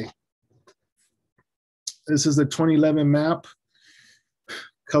today. This is a 2011 map,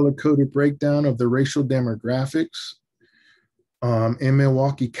 color-coded breakdown of the racial demographics. In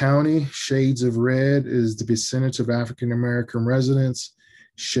Milwaukee County, shades of red is the percentage of African-American residents.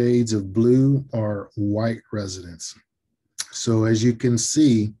 Shades of blue are white residents. So as you can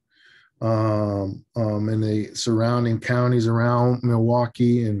see, in the surrounding counties around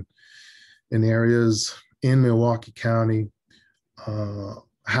Milwaukee and in areas in Milwaukee County,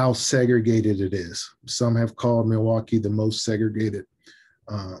 how segregated it is. Some have called Milwaukee the most segregated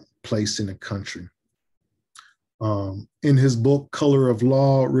place in the country. In his book, Color of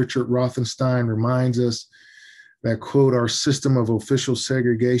Law, Richard Rothenstein reminds us that, quote, "Our system of official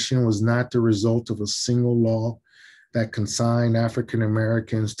segregation was not the result of a single law that consigned African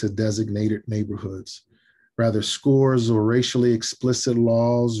Americans to designated neighborhoods. Rather, scores of racially explicit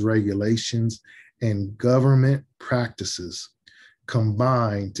laws, regulations, and government practices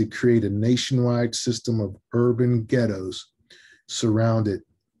combined to create a nationwide system of urban ghettos surrounded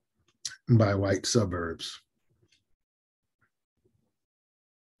by white suburbs."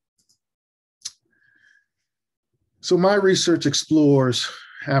 So my research explores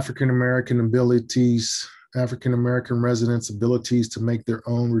African-American residents' abilities to make their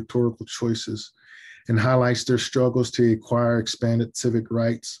own rhetorical choices, and highlights their struggles to acquire expanded civic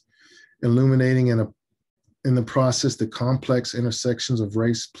rights, illuminating in the process the complex intersections of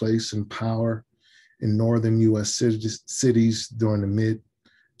race, place, and power in northern US cities during the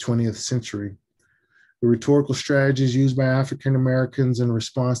mid-20th century. The rhetorical strategies used by African Americans in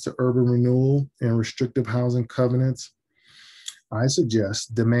response to urban renewal and restrictive housing covenants, I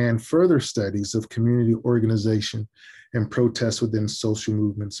suggest, demand further studies of community organization and protests within social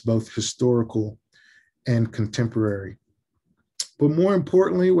movements, both historical and contemporary. But more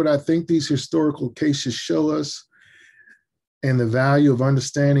importantly, what I think these historical cases show us, and the value of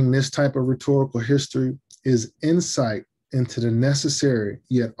understanding this type of rhetorical history, is insight into the necessary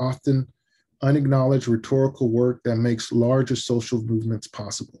yet often unacknowledged rhetorical work that makes larger social movements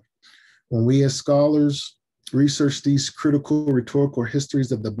possible. When we as scholars research these critical rhetorical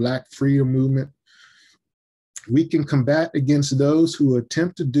histories of the Black freedom movement, we can combat against those who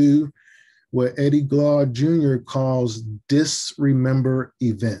attempt to do what Eddie Glaude Jr. calls disremember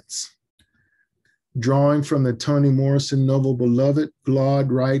events. Drawing from the Toni Morrison novel Beloved,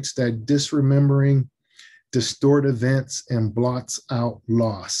 Glaude writes that disremembering distorts events and blots out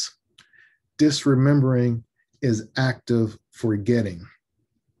loss. Disremembering is active forgetting.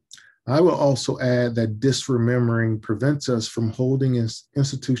 I will also add that disremembering prevents us from holding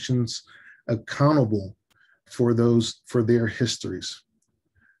institutions accountable for their histories.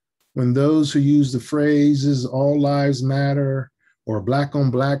 When those who use the phrases all lives matter or black on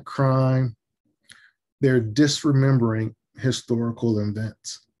black crime, they're disremembering historical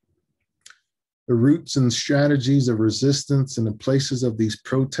events. The roots and strategies of resistance and the places of these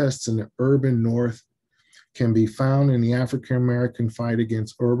protests in the urban North can be found in the African-American fight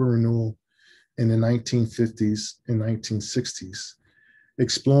against urban renewal in the 1950s and 1960s.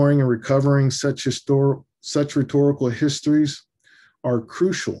 Exploring and recovering such rhetorical histories are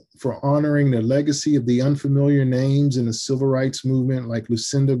crucial for honoring the legacy of the unfamiliar names in the civil rights movement, like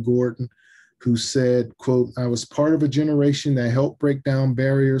Lucinda Gordon, who said, quote, "I was part of a generation that helped break down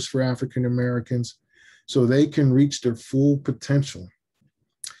barriers for African Americans so they can reach their full potential.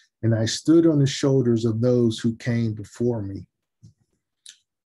 And I stood on the shoulders of those who came before me."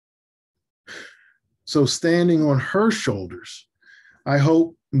 So standing on her shoulders, I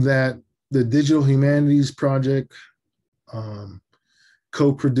hope that the Digital Humanities Project,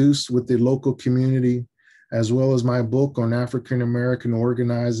 co-produced with the local community, as well as my book on African American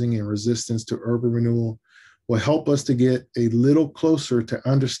organizing and resistance to urban renewal, will help us to get a little closer to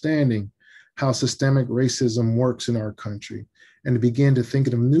understanding how systemic racism works in our country, and to begin to think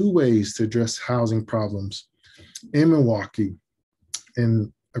of new ways to address housing problems in Milwaukee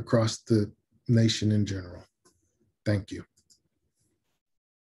and across the nation in general. Thank you.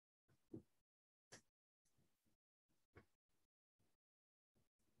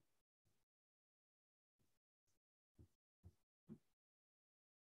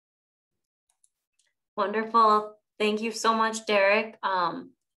 Wonderful. Thank you so much, Derek.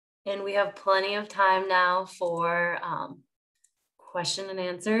 And we have plenty of time now for question and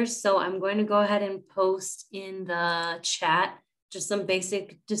answers. So I'm going to go ahead and post in the chat just some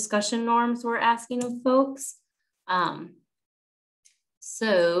basic discussion norms we're asking of folks.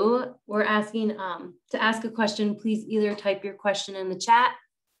 So we're asking to ask a question, please either type your question in the chat,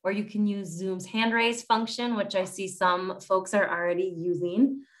 or you can use Zoom's hand raise function, which I see some folks are already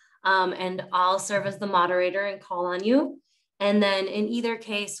using. And I'll serve as the moderator and call on you. And then in either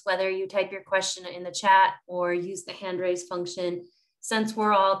case, whether you type your question in the chat or use the hand raise function, since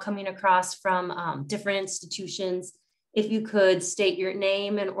we're all coming across from different institutions, if you could state your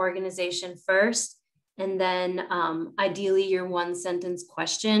name and organization first, and then ideally your one sentence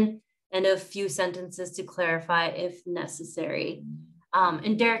question and a few sentences to clarify if necessary.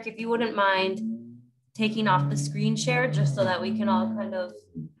 And Derek, if you wouldn't mind taking off the screen share just so that we can all kind of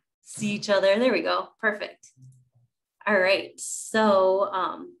see each other. There we go. Perfect. All right.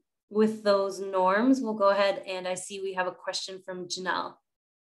 So with those norms, we'll go ahead, and I see we have a question from Janelle.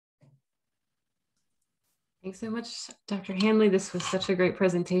 Thanks so much, Dr. Handley. This was such a great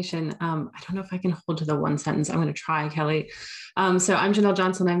presentation. I don't know if I can hold to the one sentence. I'm going to try, Kelly. So I'm Janelle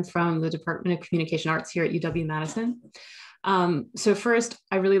Johnson. I'm from the Department of Communication Arts here at UW-Madison. So first,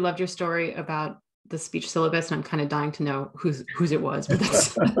 I really loved your story about the speech syllabus, and I'm kind of dying to know whose it was, but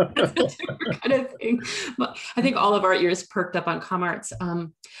that's a different kind of thing. But I think all of our ears perked up on ComArts.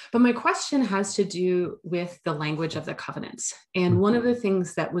 But my question has to do with the language of the covenants. And one of the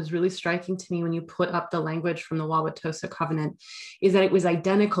things that was really striking to me when you put up the language from the Wauwatosa covenant is that it was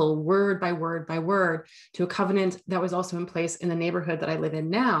identical word by word by word to a covenant that was also in place in the neighborhood that I live in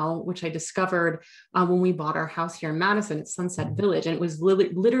now, which I discovered when we bought our house here in Madison at Sunset Village. And it was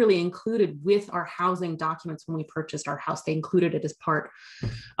literally included with our housing documents when we purchased our house. They included it as part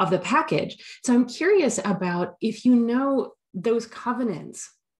of the package. So I'm curious about if you know those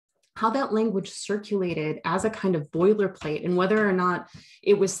covenants, how that language circulated as a kind of boilerplate, and whether or not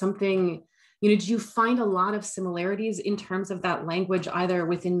it was something, did you find a lot of similarities in terms of that language, either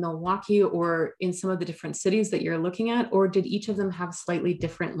within Milwaukee or in some of the different cities that you're looking at, or did each of them have slightly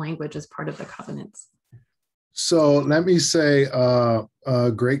different language as part of the covenants? So let me say,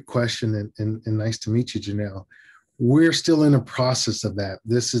 great question, and nice to meet you, Janelle. We're still in the process of that.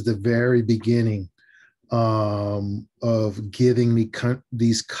 This is the very beginning of getting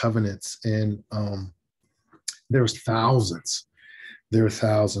these covenants, and there's thousands. There are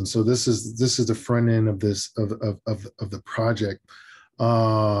thousands. So this is the front end of this of the project,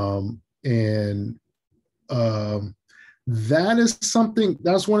 that is something.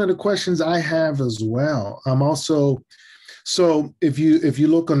 That's one of the questions I have as well. I'm also, so if you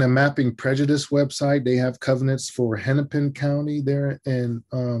look on the Mapping Prejudice website, they have covenants for Hennepin County there in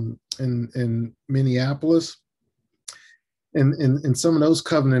in Minneapolis. And in some of those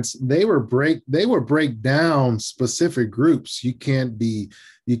covenants, they would break down specific groups. You can't be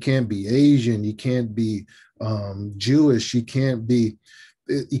Asian, you can't be Jewish, you can't be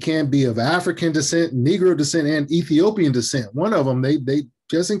of African descent, Negro descent, and Ethiopian descent. One of them, they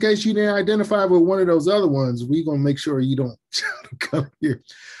just in case you didn't identify with one of those other ones, we're gonna make sure you don't come here.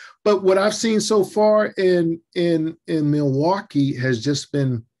 But what I've seen so far in Milwaukee has just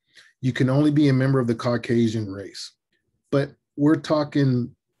been, you can only be a member of the Caucasian race. But we're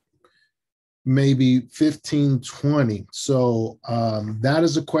talking maybe 15, 20. So that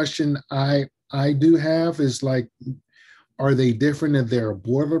is a question I do have, is like, are they different if they're a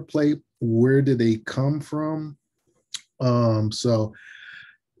boilerplate? Where do they come from? So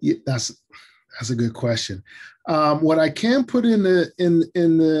yeah, that's a good question. What I can put in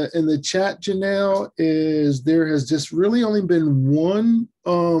the chat, Janelle, is there has just really only been one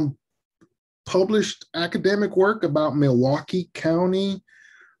published academic work about Milwaukee County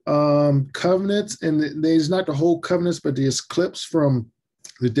covenants, and there's not the whole covenants, but there's clips from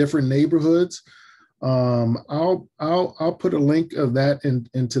the different neighborhoods. I'll put a link of that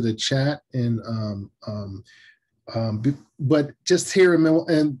into the chat, and but just here in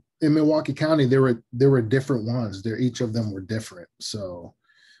Milwaukee County, there were different ones. Each of them were different. So,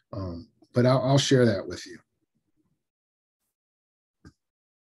 but I'll share that with you.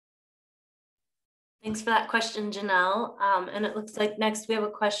 Thanks for that question, Janelle. And it looks like next we have a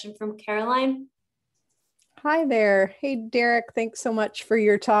question from Caroline. Hi there. Hey, Derek, thanks so much for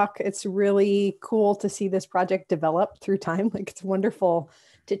your talk. It's really cool to see this project develop through time. Like, it's wonderful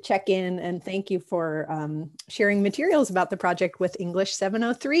to check in, and thank you for sharing materials about the project with English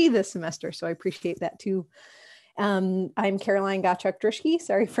 703 this semester. So I appreciate that too. I'm Caroline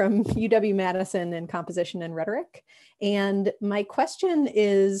Gottschalk-Drishke, from UW-Madison in composition and rhetoric. And my question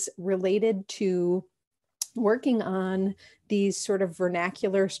is related to working on these sort of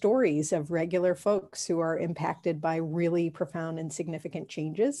vernacular stories of regular folks who are impacted by really profound and significant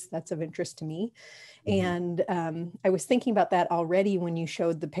changes. That's of interest to me. And I was thinking about that already when you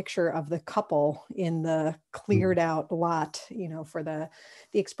showed the picture of the couple in the cleared out lot, for the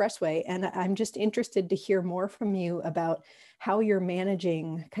expressway. And I'm just interested to hear more from you about how you're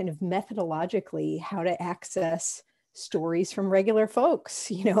managing kind of methodologically how to access stories from regular folks,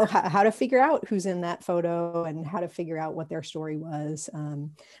 how to figure out who's in that photo and how to figure out what their story was.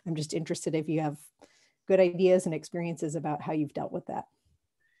 I'm just interested if you have good ideas and experiences about how you've dealt with that.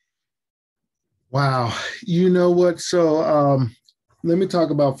 Wow. You know what? So let me talk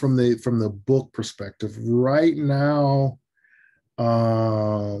about from the book perspective. Right now,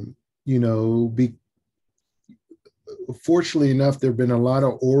 fortunately enough, there have been a lot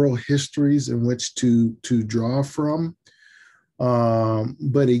of oral histories in which to draw from.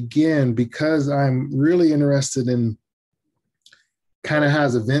 But again, because I'm really interested in kind of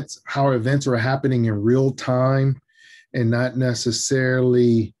how events are happening in real time and not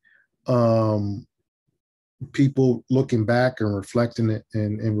necessarily people looking back and reflecting it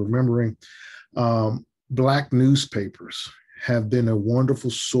and remembering, Black newspapers have been a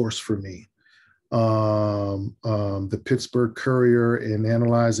wonderful source for me. The Pittsburgh Courier, and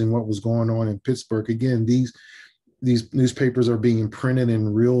analyzing what was going on in Pittsburgh. Again, these newspapers are being printed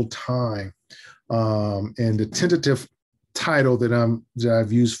in real time. And the tentative title that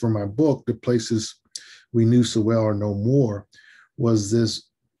I've used for my book, The Places We Knew So Well or No More, was this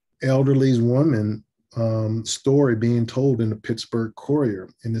elderly woman story being told in the Pittsburgh Courier.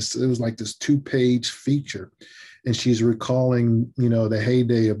 And it was like this 2-page feature. And she's recalling, the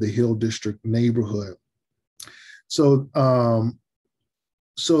heyday of the Hill District neighborhood. So,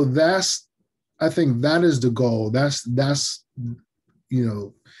 I think that is the goal. That's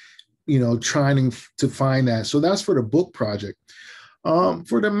trying to find that. So that's for the book project.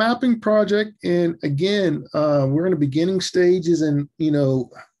 For the mapping project, and again, we're in the beginning stages, and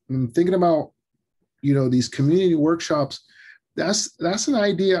I'm thinking about these community workshops. That's an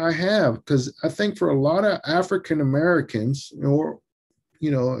idea I have, because I think for a lot of African Americans, or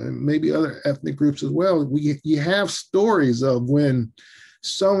and maybe other ethnic groups as well, you have stories of when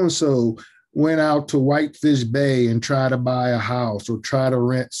so-and-so went out to Whitefish Bay and tried to buy a house or try to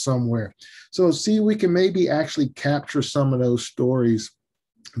rent somewhere. So we can maybe actually capture some of those stories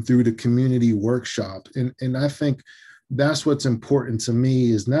through the community workshop. And I think that's what's important to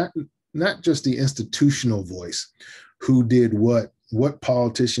me, is not just the institutional voice, who did what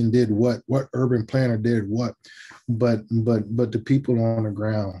politician did what urban planner did what, but the people on the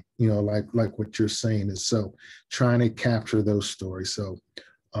ground, like what you're saying, is so trying to capture those stories. So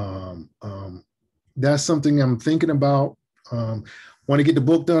that's something I'm thinking about. Want to get the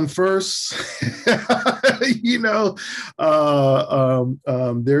book done first. You know,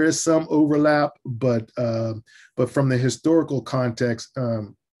 there is some overlap, but from the historical context,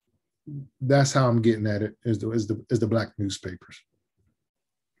 that's how I'm getting at it, is the Black newspapers.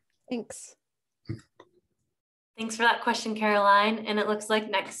 Thanks. Thanks for that question, Caroline. And it looks like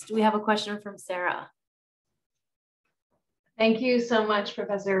next we have a question from Sarah. Thank you so much,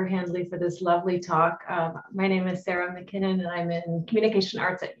 Professor Handley, for this lovely talk. My name is Sarah McKinnon, and I'm in communication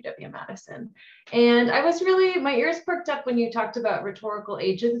arts at UW-Madison. And I was really, my ears perked up when you talked about rhetorical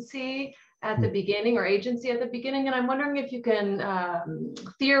agency at the beginning, or agency at the beginning. And I'm wondering if you can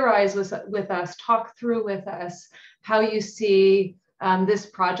theorize with us, talk through with us how you see this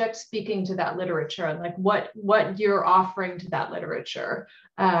project speaking to that literature, and like what you're offering to that literature.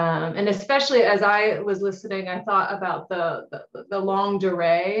 And especially as I was listening, I thought about the longue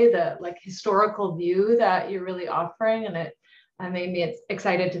durée, the like historical view that you're really offering, and it made me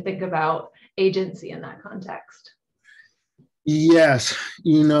excited to think about agency in that context. Yes,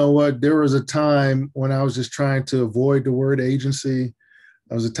 you know what? There was a time when I was just trying to avoid the word agency.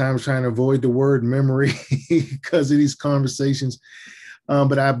 There was a time I was trying to avoid the word memory because of these conversations.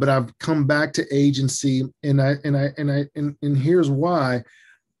 But I've come back to agency, and here's why.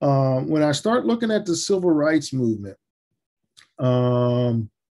 When I start looking at the civil rights movement,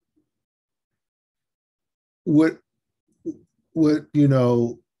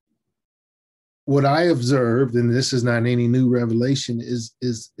 what I observed, and this is not any new revelation, is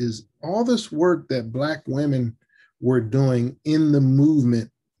all this work that Black women were doing in the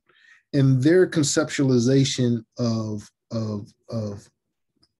movement and their conceptualization of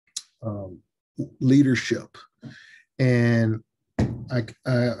leadership. And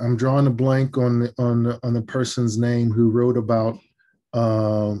I'm drawing a blank on the person's name who wrote about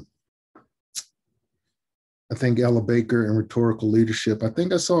I think Ella Baker and rhetorical leadership. I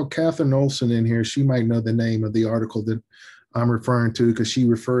think I saw Catherine Olson in here. She might know the name of the article that I'm referring to because she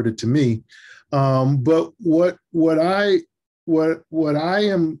referred it to me. But what I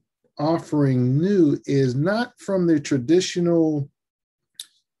am offering new is not from the traditional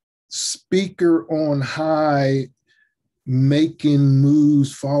speaker on high, making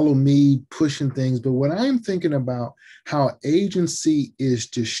moves, follow me, pushing things. But what I'm thinking about how agency is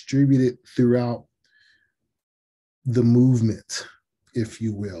distributed throughout the movement, if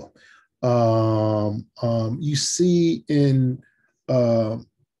you will. You see in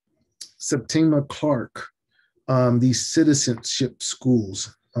Septima Clark, these citizenship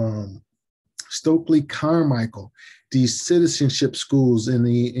schools, Stokely Carmichael, these citizenship schools in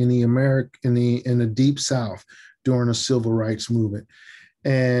the Deep South during the civil rights movement.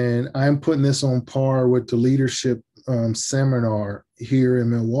 And I'm putting this on par with the leadership seminar here in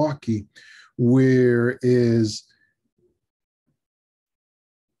Milwaukee, where is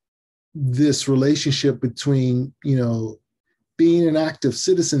this relationship between, being an active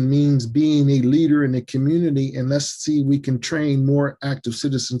citizen means being a leader in the community, and let's see, we can train more active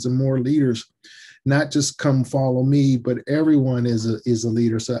citizens and more leaders, not just come follow me, but everyone is a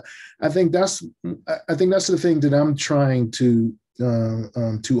leader. So I think that's the thing that I'm trying to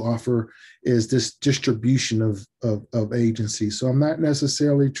offer, is this distribution of agency. So I'm not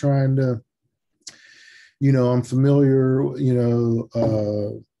necessarily trying to, I'm familiar,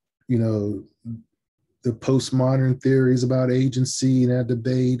 the postmodern theories about agency and that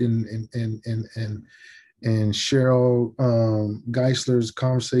debate, and Cheryl Geisler's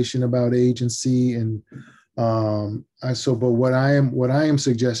conversation about agency, but what I am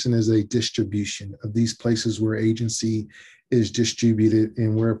suggesting is a distribution of these places where agency is distributed,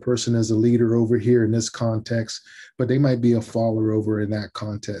 and where a person is a leader over here in this context, but they might be a follower over in that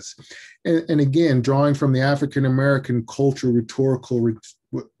context. And again, drawing from the African American culture, rhetorical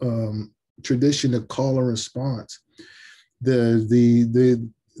tradition of call and response. The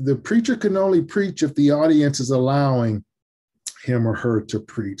preacher can only preach if the audience is allowing him or her to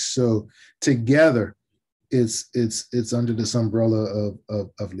preach. So together, it's under this umbrella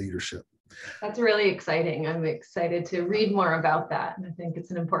of leadership. That's really exciting. I'm excited to read more about that, and I think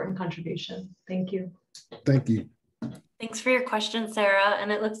it's an important contribution. Thank you. Thank you. Thanks for your question, Sarah.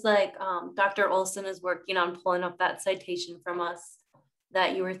 And it looks like Dr. Olson is working on pulling up that citation from us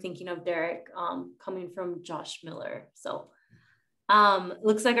that you were thinking of, Derek, coming from Josh Miller. So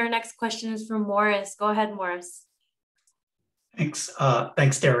looks like our next question is from Morris. Go ahead, Morris. Thanks.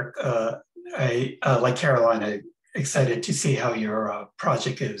 Thanks, Derek. I, like Caroline, I'm excited to see how your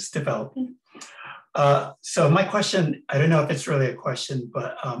project is developing. So my question, I don't know if it's really a question,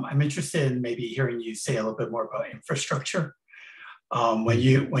 but I'm interested in maybe hearing you say a little bit more about infrastructure. When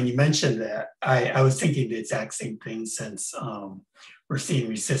you mentioned that, I was thinking the exact same thing, since we're seeing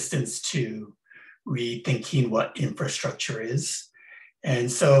resistance to rethinking what infrastructure is.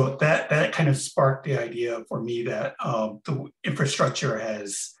 And so that kind of sparked the idea for me that the infrastructure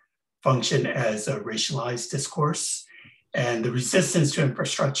has functioned as a racialized discourse. And the resistance to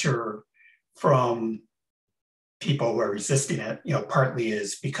infrastructure from people who are resisting it, partly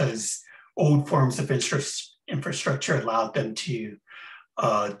is because old forms of infrastructure allowed them to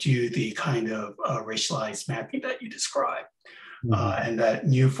do the kind of racialized mapping that you described. Mm-hmm. And that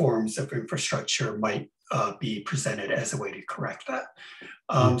new forms of infrastructure might be presented as a way to correct that.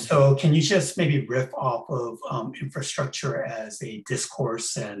 So can you just maybe riff off of infrastructure as a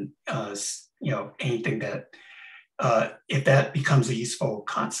discourse, and anything that, if that becomes a useful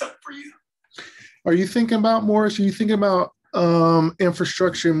concept for you? Are you thinking about, Morris, are you thinking about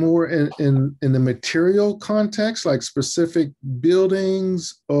infrastructure more in the material context, like specific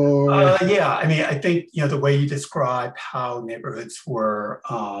buildings, or? Yeah, I mean, I think, the way you describe how neighborhoods were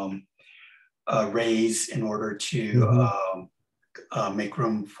raised in order to make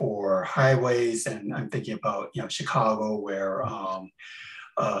room for highways. And I'm thinking about, Chicago, where,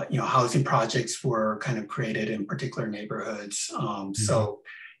 housing projects were kind of created in particular neighborhoods. So,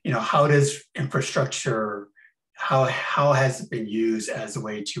 how does infrastructure, how has it been used as a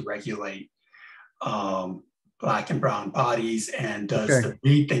way to regulate Black and brown bodies, and does the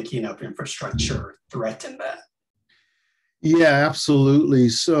rethinking of infrastructure threaten that? Yeah, absolutely.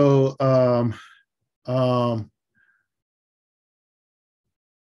 So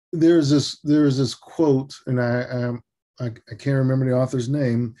there's this quote, and I can't remember the author's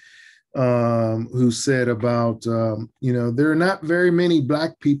name, who said about there are not very many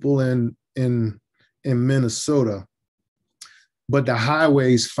Black people in Minnesota, but the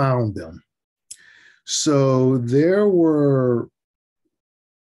highways found them. So there were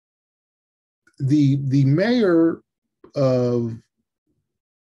the mayor of,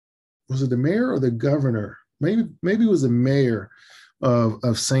 was it the mayor or the governor? Maybe it was the mayor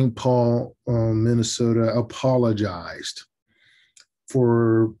of St. Paul, Minnesota, apologized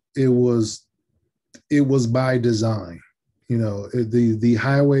for it was by design. The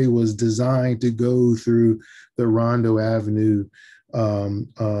highway was designed to go through the Rondo Avenue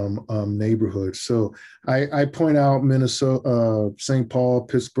neighborhood. So I point out Minnesota, St. Paul,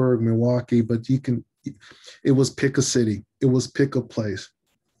 Pittsburgh, Milwaukee, but it was pick a city. It was pick a place.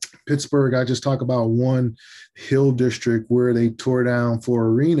 Pittsburgh, I just talk about one hill district where they tore down for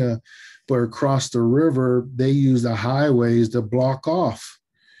arena, but across the river, they used the highways to block off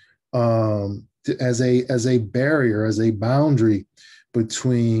as a barrier, as a boundary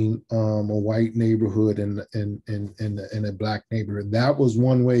between a white neighborhood and a Black neighborhood. That was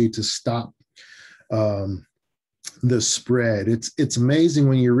one way to stop the spread. It's amazing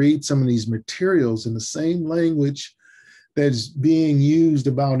when you read some of these materials in the same language that's being used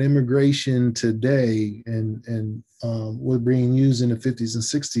about immigration today, and was being used in the 50s and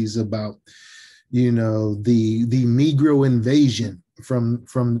 60s about the Negro invasion from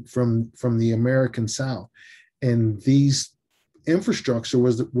the American South, and these infrastructure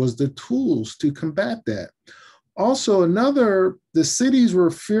was the tools to combat that. Also, the cities were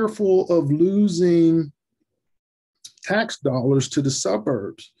fearful of losing tax dollars to the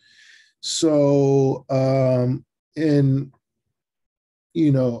suburbs. So I'm in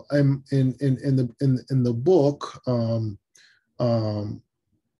the book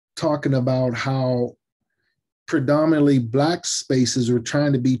talking about how predominantly Black spaces were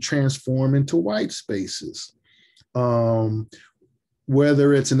trying to be transformed into white spaces.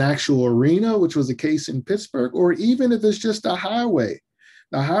 Whether it's an actual arena, which was the case in Pittsburgh, or even if it's just a highway.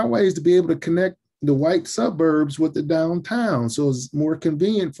 The highway is to be able to connect the white suburbs with the downtown, so it's more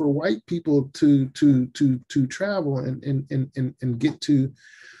convenient for white people to travel and get to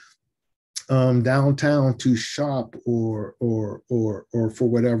downtown to shop or for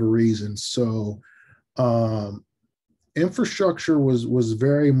whatever reason. So infrastructure was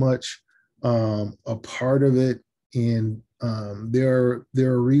very much a part of it, and there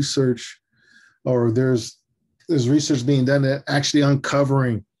are research, or there's research being done that actually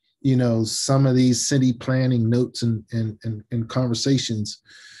uncovering some of these city planning notes and conversations,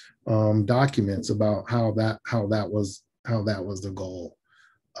 documents about how that was the goal.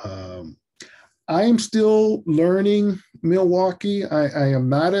 I am still learning Milwaukee. I am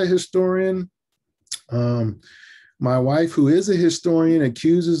not a historian. My wife, who is a historian,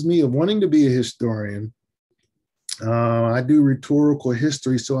 accuses me of wanting to be a historian. I do rhetorical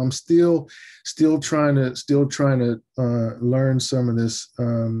history, so I'm still trying to learn some of these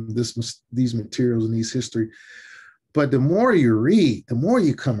materials and these history. But the more you read, the more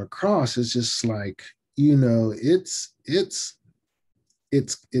you come across, it's just like, you know, it's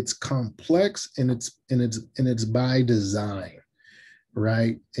complex, and it's by design,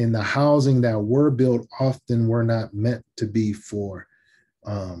 right? And the housing that were built often were not meant to be for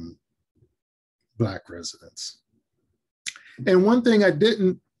Black residents. And one thing I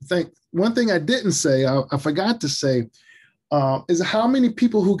didn't say, I forgot to say, is how many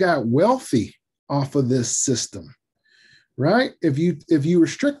people who got wealthy off of this system, right? If you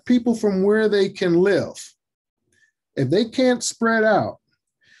restrict people from where they can live, if they can't spread out,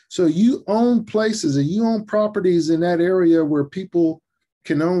 so you own places and you own properties in that area where people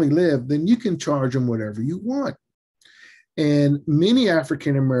can only live, then you can charge them whatever you want. And many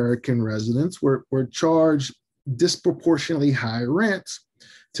African American residents were charged disproportionately high rents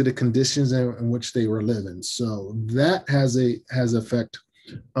to the conditions in which they were living. So that has effect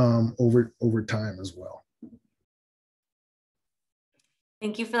over time as well.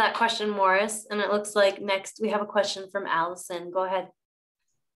 Thank you for that question, Morris. And it looks like next we have a question from Allison. Go ahead.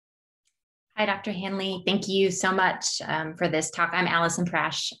 Hi, Dr. Handley. Thank you so much for this talk. I'm Allison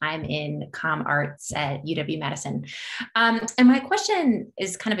Prash. I'm in Comm Arts at UW-Madison. And my question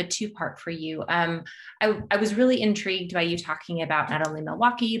is kind of a two-part for you. I was really intrigued by you talking about not only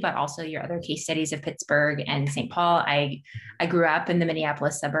Milwaukee, but also your other case studies of Pittsburgh and St. Paul. I grew up in the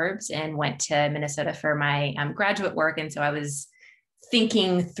Minneapolis suburbs and went to Minnesota for my graduate work. And so I was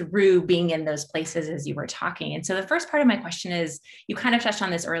thinking through being in those places as you were talking. And so the first part of my question is, you kind of touched on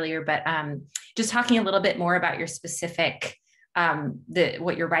this earlier, but just talking a little bit more about your specific,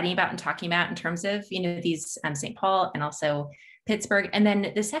 what you're writing about and talking about in terms of, you know, these St. Paul and also Pittsburgh. And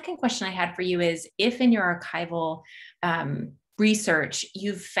then the second question I had for you is, if in your archival research,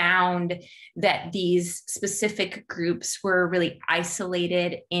 you've found that these specific groups were really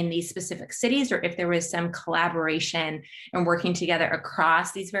isolated in these specific cities, or if there was some collaboration and working together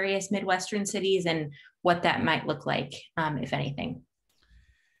across these various Midwestern cities, and what that might look like, if anything.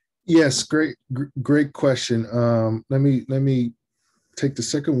 Yes, great question. Let me take the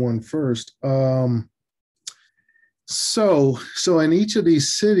second one first. So in each of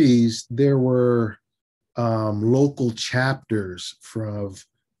these cities, there were local chapters from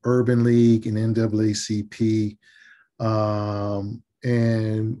Urban League and NAACP. And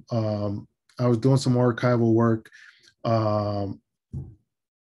I was doing some archival work.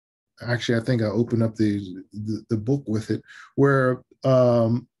 Actually, I think I opened up the book with it, where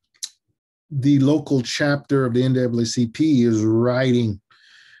the local chapter of the NAACP is writing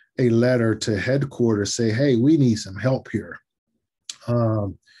a letter to headquarters, say, hey, we need some help here.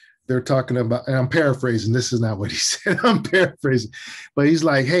 They're talking about, and I'm paraphrasing, this is not what he said, I'm paraphrasing, but he's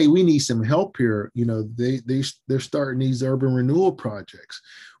like, hey, we need some help here. You know, they're starting these urban renewal projects.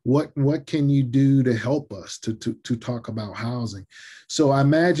 What can you do to help us to talk about housing? So I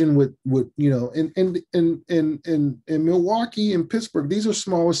imagine with you know, in Milwaukee and Pittsburgh, these are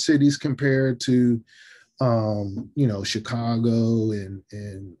smaller cities compared to you know, Chicago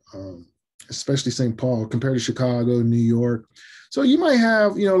and especially St. Paul, compared to Chicago, New York. So you might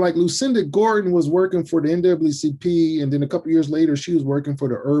have, you know, like Lucinda Gordon was working for the NAACP, and then a couple of years later, she was working for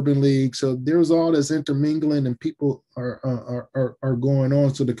the Urban League. So there's all this intermingling, and people are going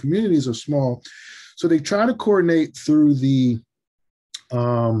on. So the communities are small. So they try to coordinate through the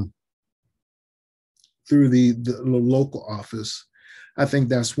local office. I think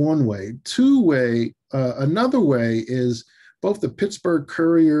that's one way. Another way is both the Pittsburgh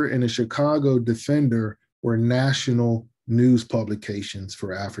Courier and the Chicago Defender were national news publications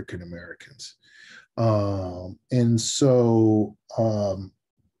for African Americans. And so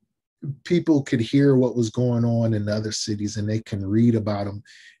people could hear what was going on in other cities, and they can read about them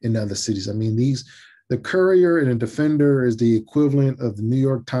in other cities. I mean, the Courier and the Defender is the equivalent of the New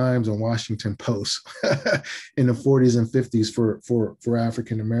York Times and Washington Post in the 40s and 50s for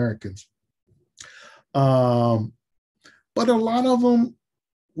African Americans. But a lot of them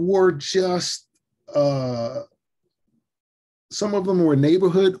were just, some of them were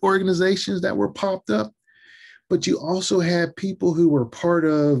neighborhood organizations that were popped up, but you also had people who were part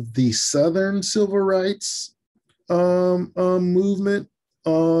of the Southern Civil Rights movement,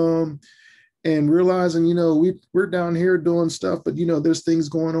 and realizing, you know, we're down here doing stuff, but, you know, there's things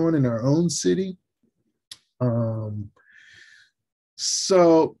going on in our own city.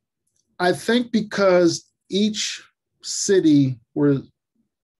 So I think because each city were,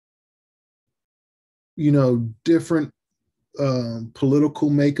 you know, different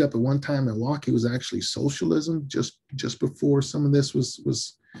political makeup. At one time, Milwaukee was actually socialism just before some of this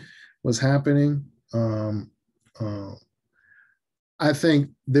was happening. I think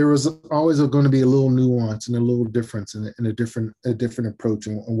there was always going to be a little nuance and a little difference and a different approach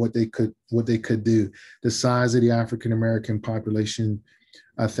on what they could do. The size of the African American population,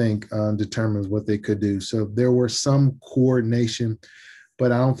 I think, determines what they could do. So there were some coordination,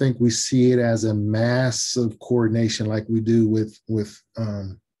 but I don't think we see it as a massive coordination like we do with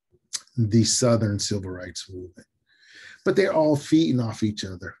the Southern Civil Rights Movement. But they're all feeding off each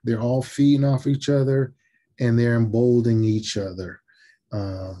other. They're all feeding off each other, and they're emboldening each other.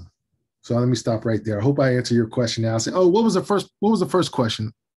 So let me stop right there. I hope I answered your question, Allison. Oh, what was the first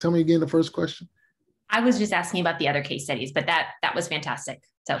question? Tell me again the first question. I was just asking about the other case studies, but that was fantastic.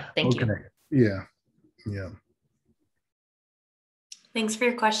 So thank you. Yeah. Thanks for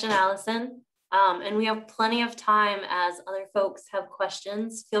your question, Allison. And we have plenty of time as other folks have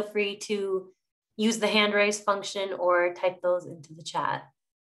questions. Feel free to use the hand raise function or type those into the chat.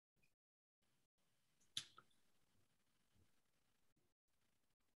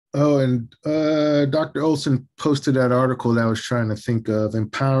 Oh, and Dr. Olson posted that article that I was trying to think of,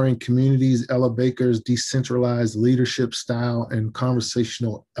 Empowering Communities, Ella Baker's Decentralized Leadership Style and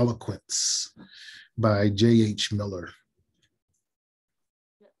Conversational Eloquence by J.H. Miller.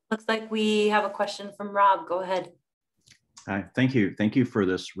 Looks like we have a question from Rob. Go ahead. Hi, thank you. Thank you for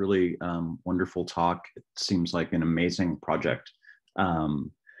this really wonderful talk. It seems like an amazing project.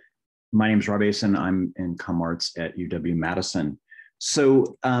 My name is Rob Asen. I'm in Com Arts at UW-Madison.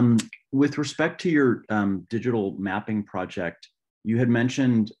 So with respect to your digital mapping project, you had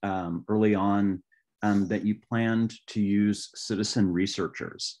mentioned early on that you planned to use citizen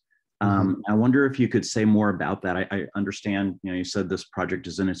researchers. I wonder if you could say more about that. I understand, you said this project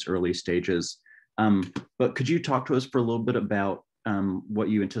is in its early stages, but could you talk to us for a little bit about what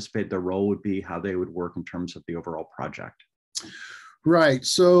you anticipate their role would be, how they would work in terms of the overall project? Right.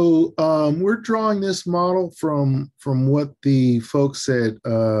 So we're drawing this model from what the folks at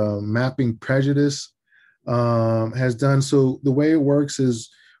Mapping Prejudice has done. So the way it works is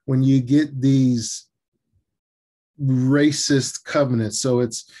when you get these racist covenants. So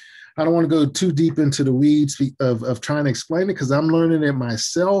I don't want to go too deep into the weeds of trying to explain it because I'm learning it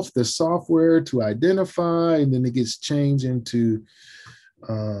myself, the software to identify, and then it gets changed into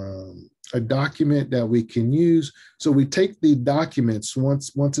a document that we can use. So we take the documents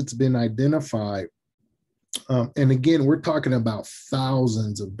once it's been identified. And again, we're talking about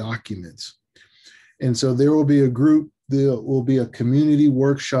thousands of documents. And so there will be a group, there will be a community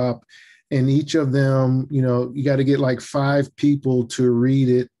workshop, and each of them, you got to get like 5 people to read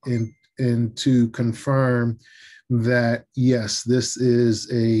it and to confirm that, yes, this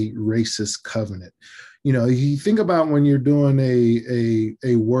is a racist covenant. You think about when you're doing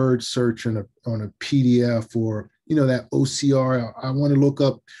a word search on a PDF or, that OCR, I want to look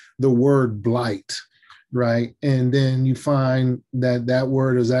up the word blight, right? And then you find that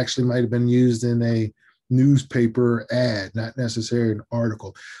word is actually might have been used in a newspaper ad, not necessarily an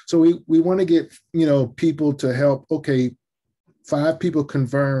article. So we want to get, people to help, okay, 5 people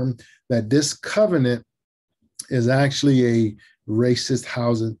confirm that this covenant is actually a racist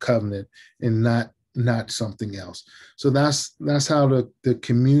housing covenant and not something else. So that's how the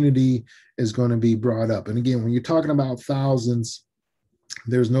community is going to be brought up. And again, when you're talking about thousands,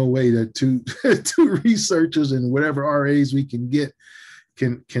 there's no way that two researchers and whatever RAs we can get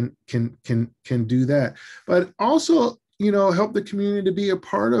can do that. But also, help the community to be a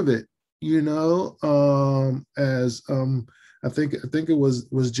part of it. As I think it was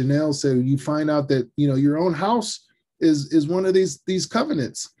Janelle said, you find out that your own house is one of these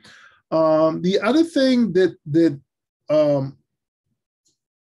covenants. The other thing that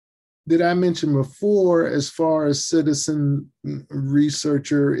I mentioned before, as far as citizen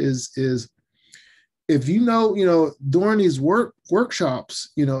researcher, is if during these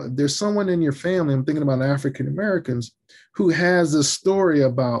workshops, there's someone in your family, I'm thinking about African Americans, who has a story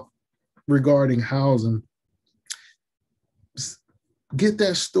regarding housing. Get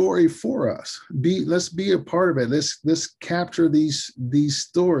that story for us. Let's be a part of it. Let's capture these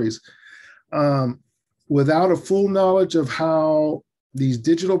stories. Without a full knowledge of how these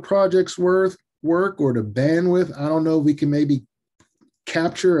digital projects work or the bandwidth, I don't know if we can maybe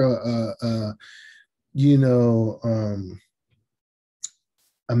capture a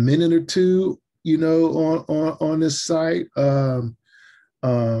minute or two, on this site.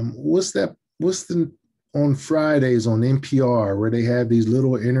 What's on Fridays on NPR where they have these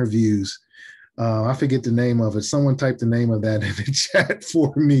little interviews. I forget the name of it. Someone type the name of that in the chat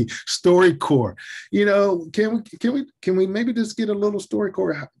for me. StoryCorps. Can we maybe just get a little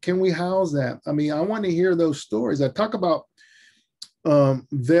StoryCorps? Can we house that? I mean, I want to hear those stories. I talk about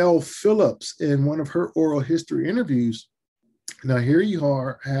Val Phillips in one of her oral history interviews. Now here you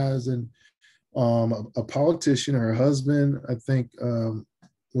are as a politician. Her husband, I think,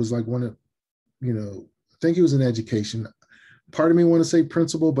 was like one of, I think he was in education. Part of me want to say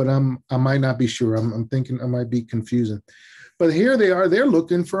principal, but I might not be sure. I'm thinking I might be confusing. But here they are. They're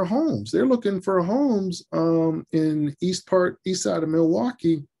looking for homes. They're looking for homes in east side of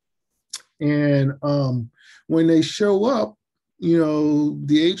Milwaukee. And when they show up,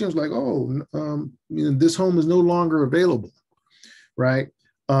 the agent's like, oh, this home is no longer available, right?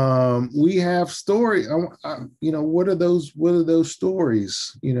 We have story. What are those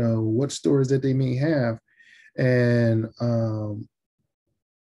stories? What stories that they may have, and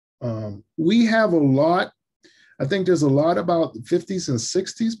we have a lot. I think there's a lot about the 50s and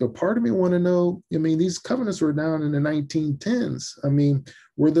 60s, but part of me want to know, these covenants were down in the 1910s.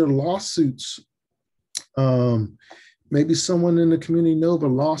 Were there lawsuits? Maybe someone in the community know of a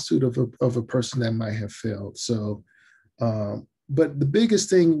lawsuit of a person that might have failed. So, but the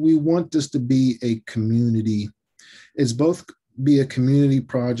biggest thing, we want this to be a community. It's both be a community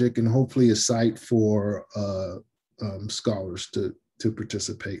project and hopefully a site for scholars to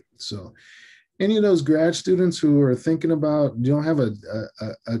participate. So any of those grad students who are thinking about, have a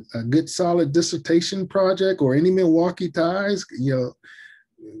good solid dissertation project or any Milwaukee ties,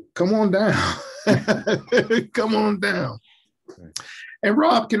 come on down. Come on down. And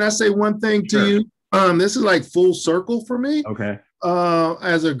Rob, can I say one thing to you? This is like full circle for me. Okay.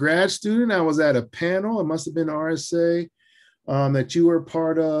 As a grad student, I was at a panel. It must have been RSA that you were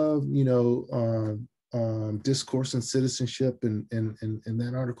part of. Discourse and citizenship, and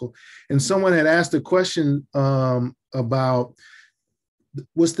that article. And someone had asked a question about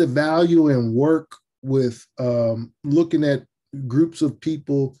what's the value in work with looking at groups of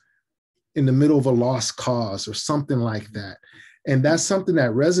people in the middle of a lost cause or something like that. And that's something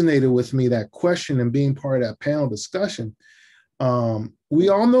that resonated with me, that question, and being part of that panel discussion. We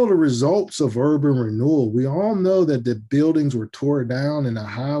all know the results of urban renewal. We all know that the buildings were torn down and the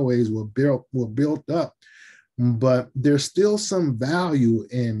highways were built up. But there's still some value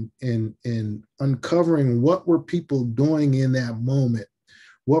in uncovering what were people doing in that moment.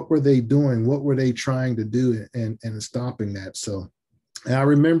 What were they doing? What were they trying to do, and stopping that? So I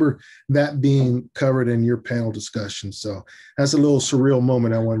remember that being covered in your panel discussion. So that's a little surreal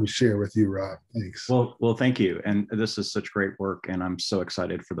moment I wanted to share with you, Rob. Thanks. Well, thank you. And this is such great work, and I'm so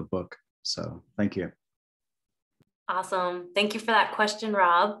excited for the book. So thank you. Awesome. Thank you for that question,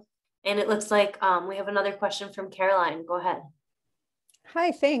 Rob. And it looks like we have another question from Caroline. Go ahead.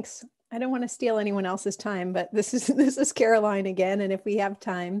 Hi, thanks. I don't want to steal anyone else's time, but this is Caroline again. And if we have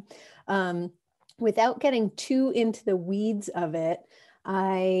time, without getting too into the weeds of it,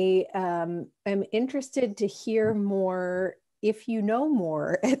 I am interested to hear more, if you know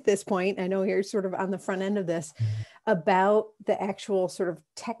more at this point. I know you're sort of on the front end of this, about the actual sort of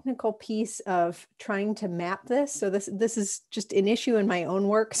technical piece of trying to map this. So this is just an issue in my own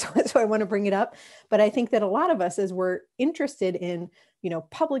work, so that's why I want to bring it up. But I think that a lot of us, as we're interested in,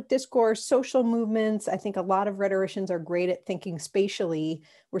 public discourse, social movements, I think a lot of rhetoricians are great at thinking spatially.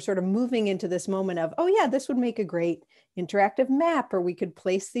 We're sort of moving into this moment of, oh yeah, this would make a great interactive map, or we could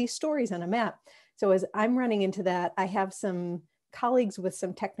place these stories on a map. So as I'm running into that, I have some colleagues with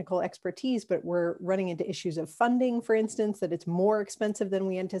some technical expertise, but we're running into issues of funding, for instance, that it's more expensive than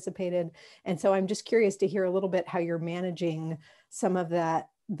we anticipated. And so I'm just curious to hear a little bit how you're managing some of that,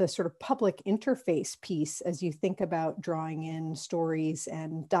 the sort of public interface piece, as you think about drawing in stories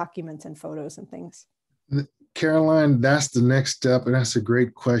and documents and photos and things. Caroline, that's the next step. And that's a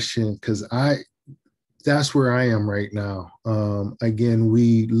great question, because that's where I am right now. Again,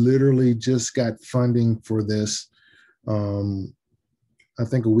 we literally just got funding for this, I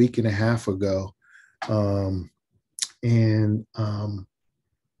think a week and a half ago. I'm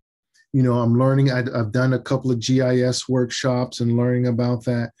learning. I've done a couple of GIS workshops and learning about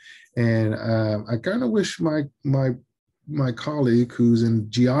that. And I kind of wish my colleague who's in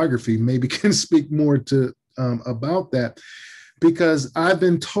geography maybe can speak more to about that, because I've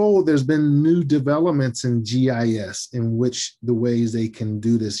been told there's been new developments in GIS in which the ways they can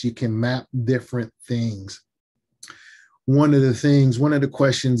do this. You can map different things. One of the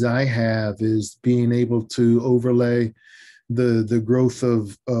questions I have is being able to overlay the growth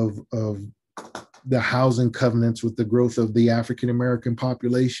of the housing covenants with the growth of the African American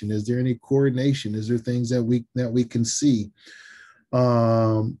population. Is there any coordination? Is there things that we can see?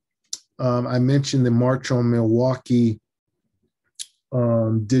 I mentioned the March on Milwaukee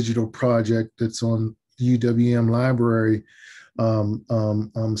digital project that's on the UWM library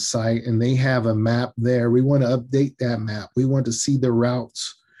site, and they have a map there. We want to update that map. We want to see the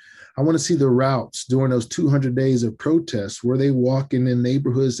routes I want to see the routes during those 200 days of protests. Were they walking in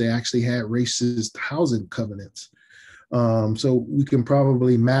neighborhoods that actually had racist housing covenants? So we can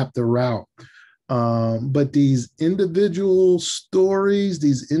probably map the route. But these individual stories,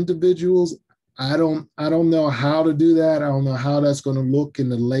 these individuals, I don't know how to do that. I don't know how that's going to look in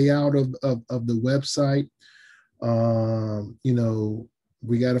the layout of the website. You know,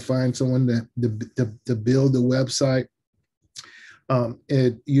 we got to find someone to build the website.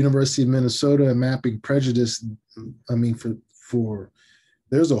 At University of Minnesota and Mapping Prejudice, I mean, for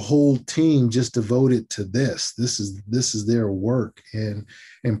there's a whole team just devoted to this. This is their work, and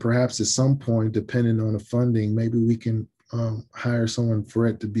perhaps at some point, depending on the funding, maybe we can hire someone for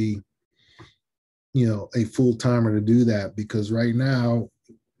it to be, you know, a full timer to do that. Because right now,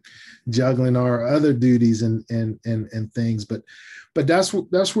 juggling our other duties and things, but that's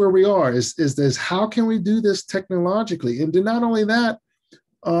where we are. Is this, how can we do this technologically, and then not only that,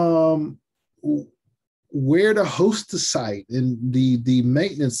 where to host the site and the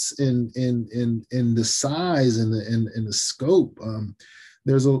maintenance and the size and the scope.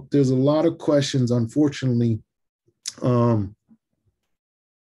 There's a lot of questions, unfortunately. A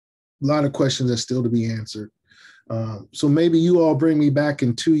lot of questions that still to be answered. So maybe you all bring me back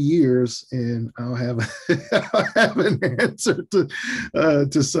in 2 years and I'll have an answer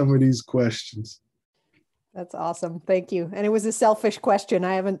to some of these questions. That's awesome. Thank you. And it was a selfish question.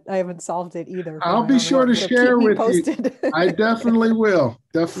 I haven't solved it either. I'll be sure to share with you. I definitely will.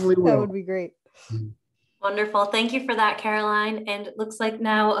 Definitely will. That would be great. Wonderful. Thank you for that, Caroline. And it looks like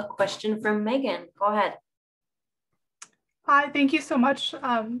now a question from Megan. Go ahead. Hi, thank you so much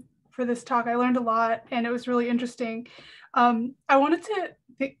for this talk. I learned a lot and it was really interesting. I wanted to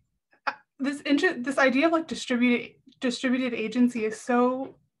think this idea of like distributed agency is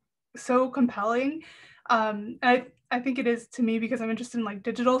so compelling. I think it is to me because I'm interested in like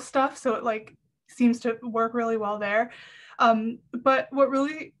digital stuff. So it like seems to work really well there. But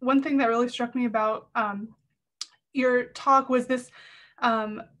one thing that really struck me about your talk was this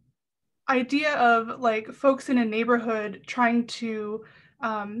idea of like folks in a neighborhood trying to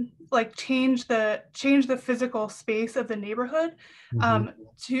like change the physical space of the neighborhood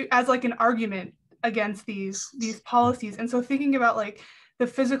to as like an argument against these policies. And so thinking about like the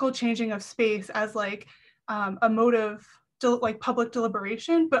physical changing of space as like a mode of like public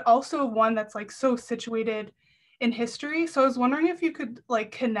deliberation, but also one that's like so situated in history. So I was wondering if you could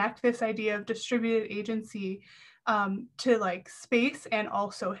like connect this idea of distributed agency to like space and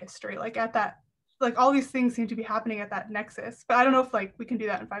also history, like at that, like all these things seem to be happening at that nexus, but I don't know if like we can do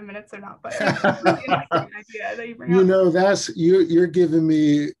that in 5 minutes or not, but it's a really interesting idea that you bring up. You know,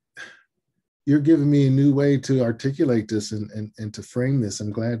 you're giving me a new way to articulate this and to frame this.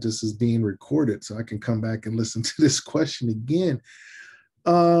 I'm glad this is being recorded so I can come back and listen to this question again.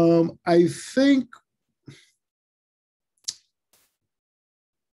 I think,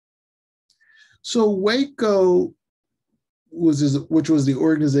 so Waco which was the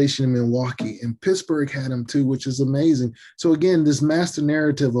organization in Milwaukee, and Pittsburgh had them too, which is amazing. So again, this master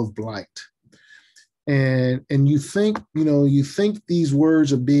narrative of blight. And you think these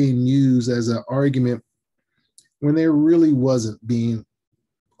words are being used as an argument when there really wasn't being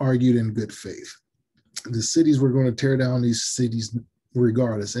argued in good faith. The cities were going to tear down these cities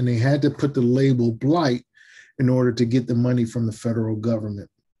regardless, and they had to put the label blight in order to get the money from the federal government.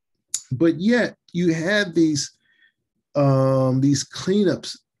 But yet you had these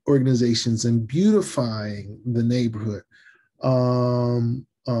cleanups organizations and beautifying the neighborhood.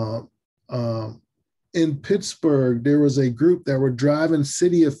 In Pittsburgh, there was a group that were driving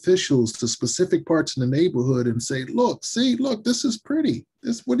city officials to specific parts in the neighborhood and say, look, this is pretty.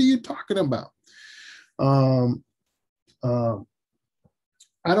 What are you talking about? I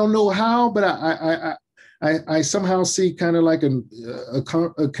don't know how, but I somehow see kind of like a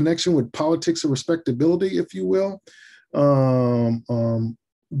connection with politics of respectability, if you will.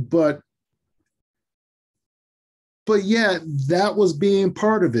 But yeah, that was being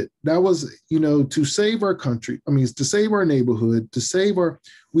part of it. That was, to save our country. I mean, to save our neighborhood,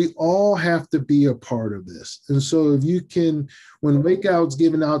 we all have to be a part of this. And so if you can, when Wakeout's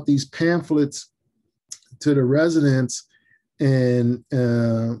giving out these pamphlets to the residents and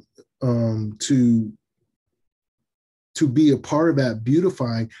to be a part of that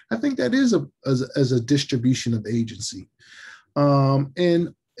beautifying, I think that is as a distribution of agency.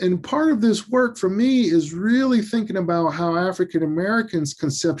 And part of this work for me is really thinking about how African Americans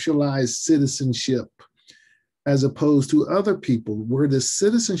conceptualize citizenship as opposed to other people, where the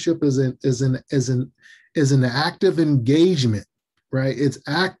citizenship is an active engagement, right? It's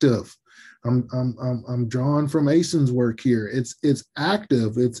active. I'm drawing from Ason's work here. It's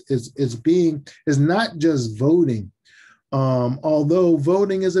active. It's not just voting. Although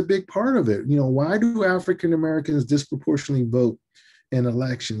voting is a big part of it. Why do African Americans disproportionately vote in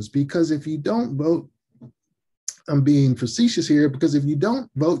elections? Because if you don't vote, I'm being facetious here, because if you don't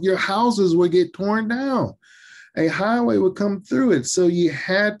vote, your houses will get torn down. A highway would come through it. So you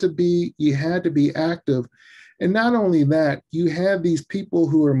had to be active. And not only that, you have these people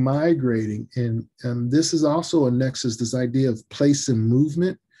who are migrating. And this is also a nexus, this idea of place and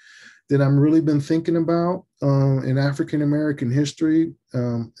movement that I'm really been thinking about in African American history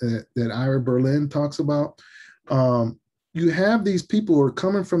that Ira Berlin talks about. You have these people who are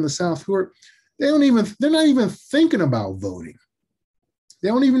coming from the South who they're not even thinking about voting. They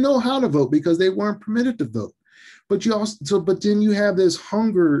don't even know how to vote because they weren't permitted to vote. But then you have this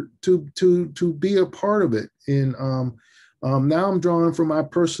hunger to be a part of it. And now I'm drawing from my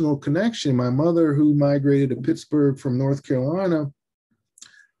personal connection. My mother, who migrated to Pittsburgh from North Carolina,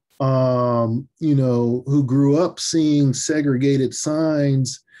 who grew up seeing segregated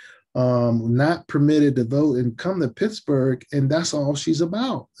signs, not permitted to vote, and come to Pittsburgh, and that's all she's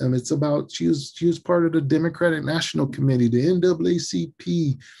about. And it's about she was part of the Democratic National Committee, the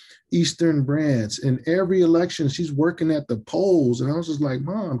NAACP Eastern Branch. In every election, she's working at the polls, and I was just like,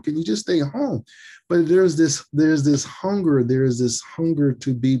 Mom, can you just stay home? But there's this hunger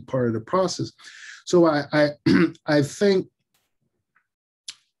to be part of the process. So I think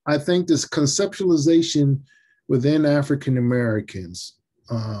this conceptualization within African Americans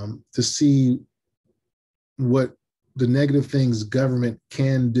to see what the negative things government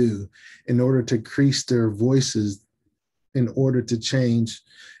can do in order to increase their voices, in order to change,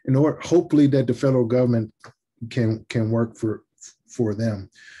 in order hopefully that the federal government can work for them.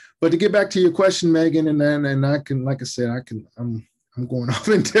 But to get back to your question, Megan, and I can, like I said, I'm going off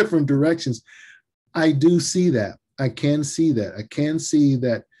in different directions. I do see that. I can see that. I can see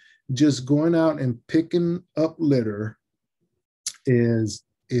that just going out and picking up litter is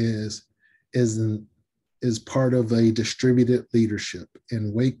part of a distributed leadership.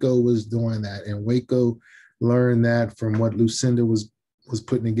 And Waco was doing that. And Waco learned that from what Lucinda was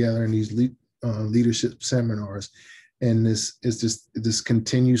putting together in these leadership seminars. And this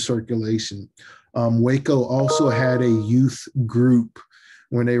continued circulation. Waco also had a youth group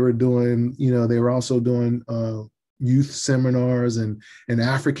when they were doing, they were also doing youth seminars and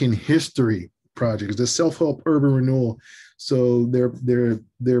African history projects, the self-help urban renewal. So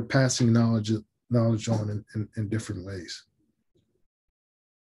they're passing knowledge on in different ways.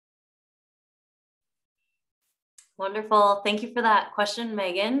 Wonderful. Thank you for that question,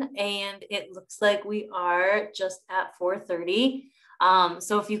 Megan. And it looks like we are just at 4:30.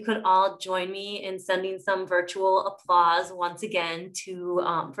 So if you could all join me in sending some virtual applause once again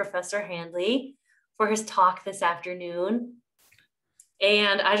to Professor Handley for his talk this afternoon.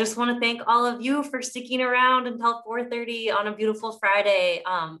 And I just want to thank all of you for sticking around until 4:30 on a beautiful Friday,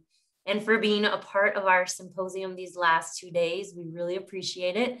 and for being a part of our symposium these last 2 days. We really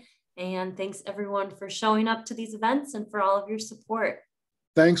appreciate it. And thanks everyone for showing up to these events and for all of your support.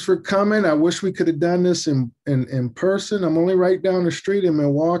 Thanks for coming. I wish we could have done this in person. I'm only right down the street in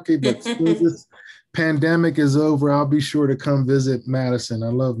Milwaukee, but as soon as this pandemic is over, I'll be sure to come visit Madison. I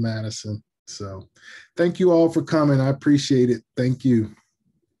love Madison. So thank you all for coming. I appreciate it. Thank you.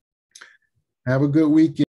 Have a good weekend.